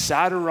by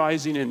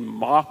satirizing and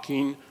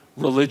mocking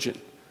religion,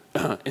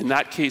 in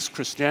that case,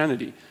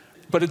 Christianity.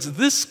 But it's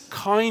this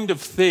kind of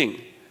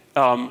thing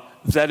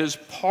that is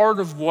part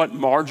of what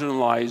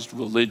marginalized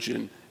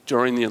religion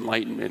during the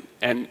Enlightenment.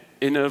 And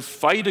in a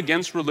fight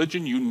against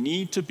religion, you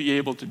need to be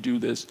able to do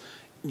this.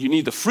 You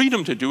need the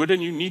freedom to do it,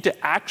 and you need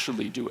to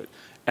actually do it.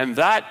 And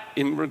that,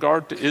 in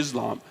regard to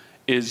Islam,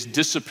 is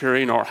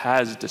disappearing or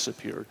has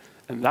disappeared.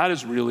 And that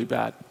is really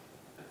bad.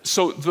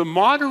 So the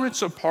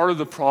moderates are part of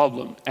the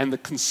problem, and the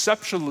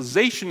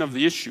conceptualization of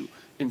the issue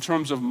in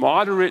terms of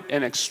moderate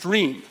and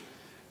extreme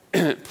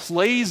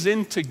plays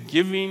into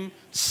giving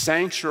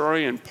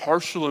sanctuary and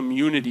partial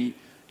immunity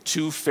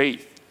to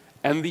faith.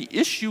 And the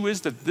issue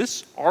is that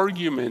this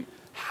argument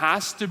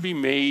has to be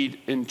made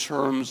in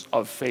terms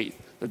of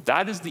faith.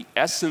 That is the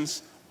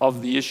essence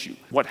of the issue.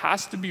 What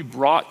has to be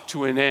brought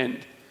to an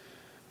end,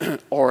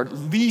 or at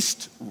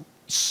least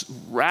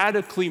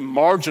radically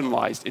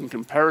marginalized in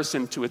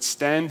comparison to its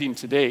standing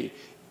today,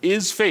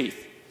 is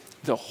faith.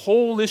 The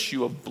whole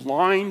issue of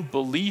blind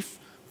belief,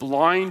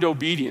 blind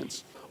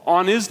obedience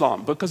on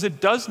Islam, because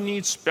it does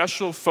need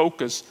special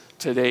focus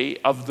today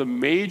of the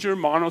major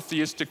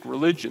monotheistic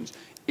religions.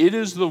 It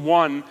is the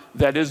one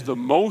that is the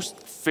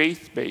most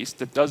faith-based,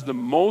 that does the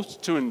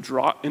most to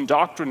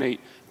indoctrinate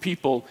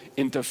people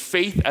into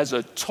faith as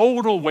a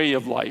total way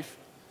of life.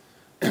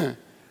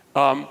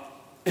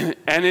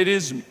 And it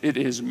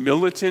is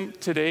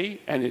militant today,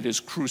 and it is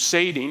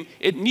crusading.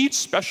 It needs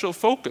special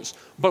focus.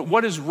 But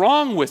what is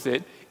wrong with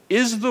it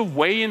is the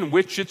way in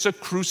which it's a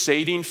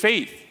crusading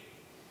faith.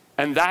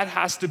 And that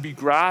has to be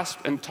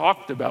grasped and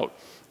talked about.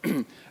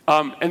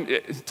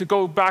 To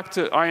go back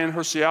to Ayaan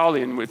Hirsi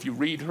Ali, and if you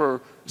read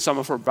some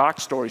of her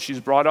backstory, she's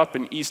brought up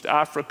in East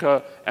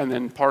Africa and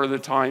then part of the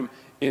time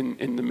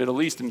in the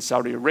Middle East, in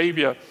Saudi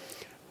Arabia.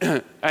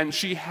 And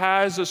she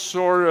has a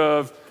sort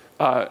of,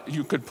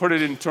 you could put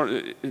it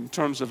in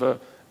terms of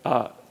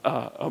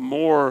a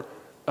more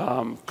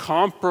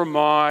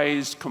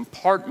compromised,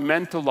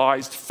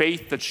 compartmentalized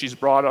faith that she's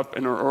brought up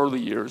in her early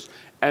years,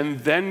 and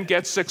then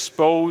gets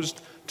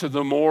exposed to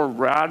the more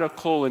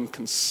radical and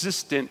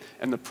consistent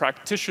and the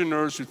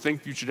practitioners who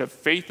think you should have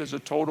faith as a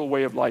total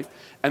way of life.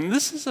 And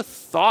this is a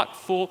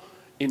thoughtful,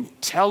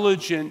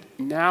 intelligent,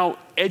 now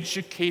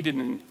educated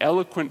and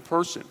eloquent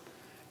person.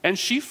 And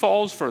she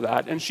falls for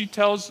that, and she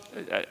tells,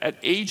 at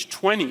age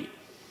 20,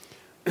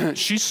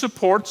 she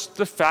supports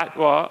the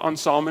fatwa on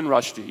Salman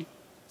Rushdie,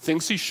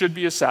 thinks he should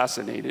be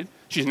assassinated.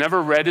 She's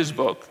never read his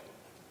book.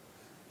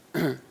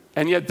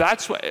 And yet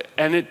that's what,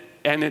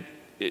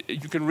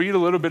 you can read a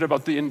little bit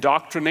about the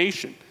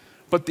indoctrination.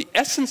 But the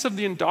essence of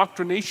the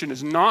indoctrination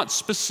is not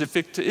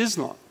specific to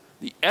Islam.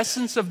 The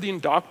essence of the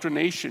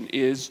indoctrination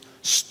is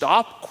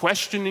stop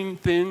questioning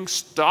things,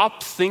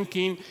 stop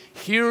thinking,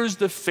 here's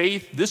the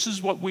faith, this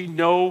is what we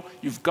know,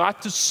 you've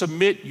got to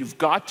submit, you've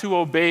got to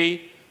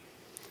obey.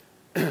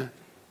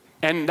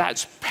 And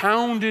that's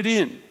pounded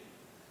in.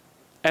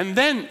 And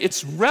then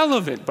it's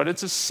relevant, but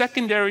it's a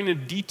secondary and a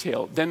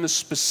detail than the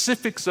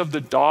specifics of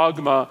the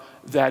dogma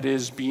that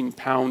is being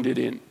pounded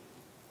in.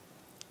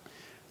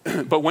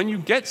 But when you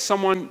get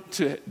someone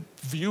to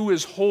view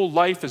his whole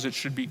life as it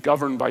should be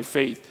governed by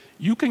faith,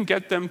 you can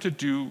get them to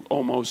do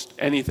almost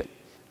anything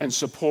and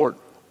support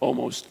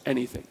almost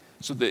anything.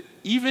 So that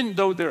even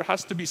though there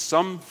has to be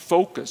some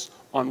focus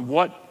on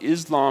what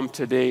Islam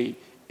today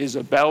is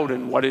about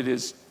and what it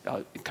is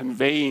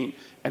conveying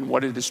and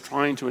what it is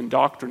trying to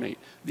indoctrinate,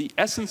 the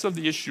essence of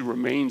the issue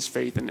remains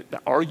faith, and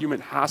the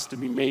argument has to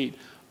be made,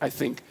 I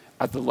think,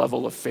 at the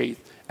level of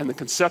faith. And the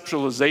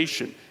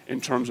conceptualization in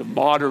terms of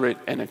moderate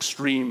and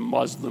extreme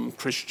Muslim,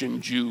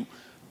 Christian, Jew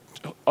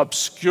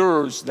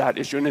obscures that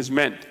issue and is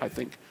meant, I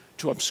think,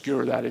 to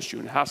obscure that issue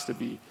and has to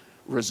be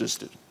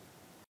resisted.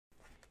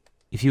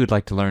 If you would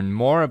like to learn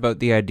more about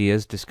the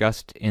ideas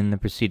discussed in the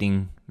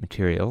preceding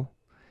material,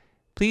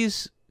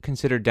 please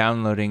consider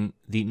downloading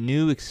the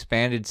new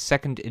expanded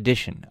second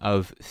edition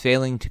of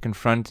Failing to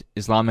Confront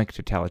Islamic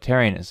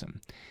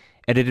Totalitarianism,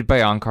 edited by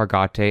Onkar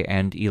Ghate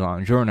and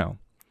Ilan Journo.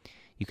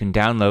 You can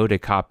download a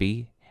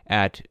copy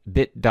at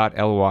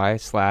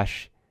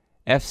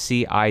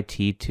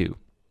bit.ly/FCIT2.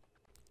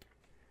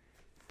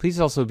 Please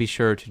also be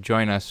sure to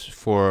join us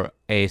for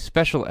a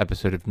special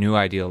episode of New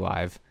Ideal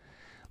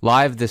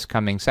live this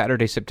coming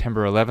Saturday,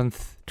 September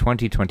 11th,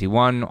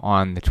 2021,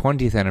 on the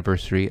 20th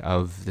anniversary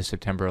of the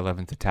September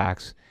 11th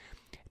attacks,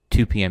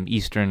 2 p.m.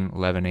 Eastern,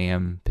 11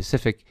 a.m.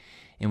 Pacific,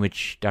 in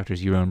which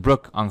Drs. Yaron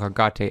Brook, Onkar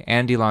Ghate,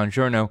 and Ilan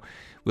Journo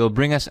will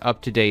bring us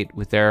up to date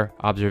with their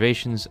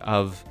observations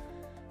of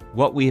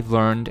what we've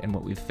learned and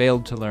what we've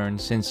failed to learn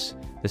since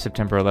the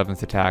September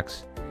 11th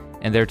attacks,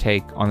 and their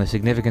take on the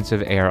significance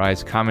of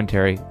ARI's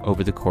commentary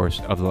over the course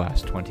of the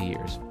last 20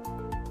 years.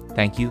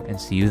 Thank you, and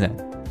see you then.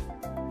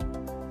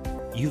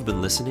 You've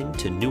been listening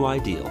to New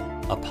Ideal,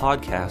 a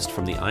podcast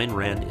from the Ayn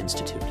Rand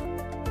Institute.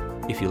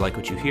 If you like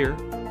what you hear,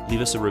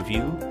 leave us a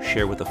review,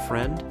 share with a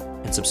friend,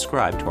 and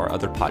subscribe to our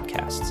other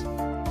podcasts.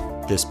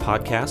 This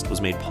podcast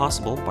was made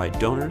possible by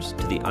donors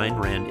to the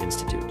Ayn Rand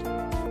Institute.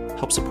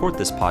 Help support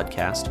this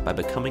podcast by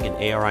becoming an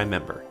ARI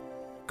member.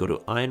 Go to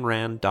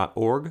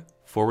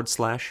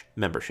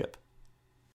aynrand.org/membership.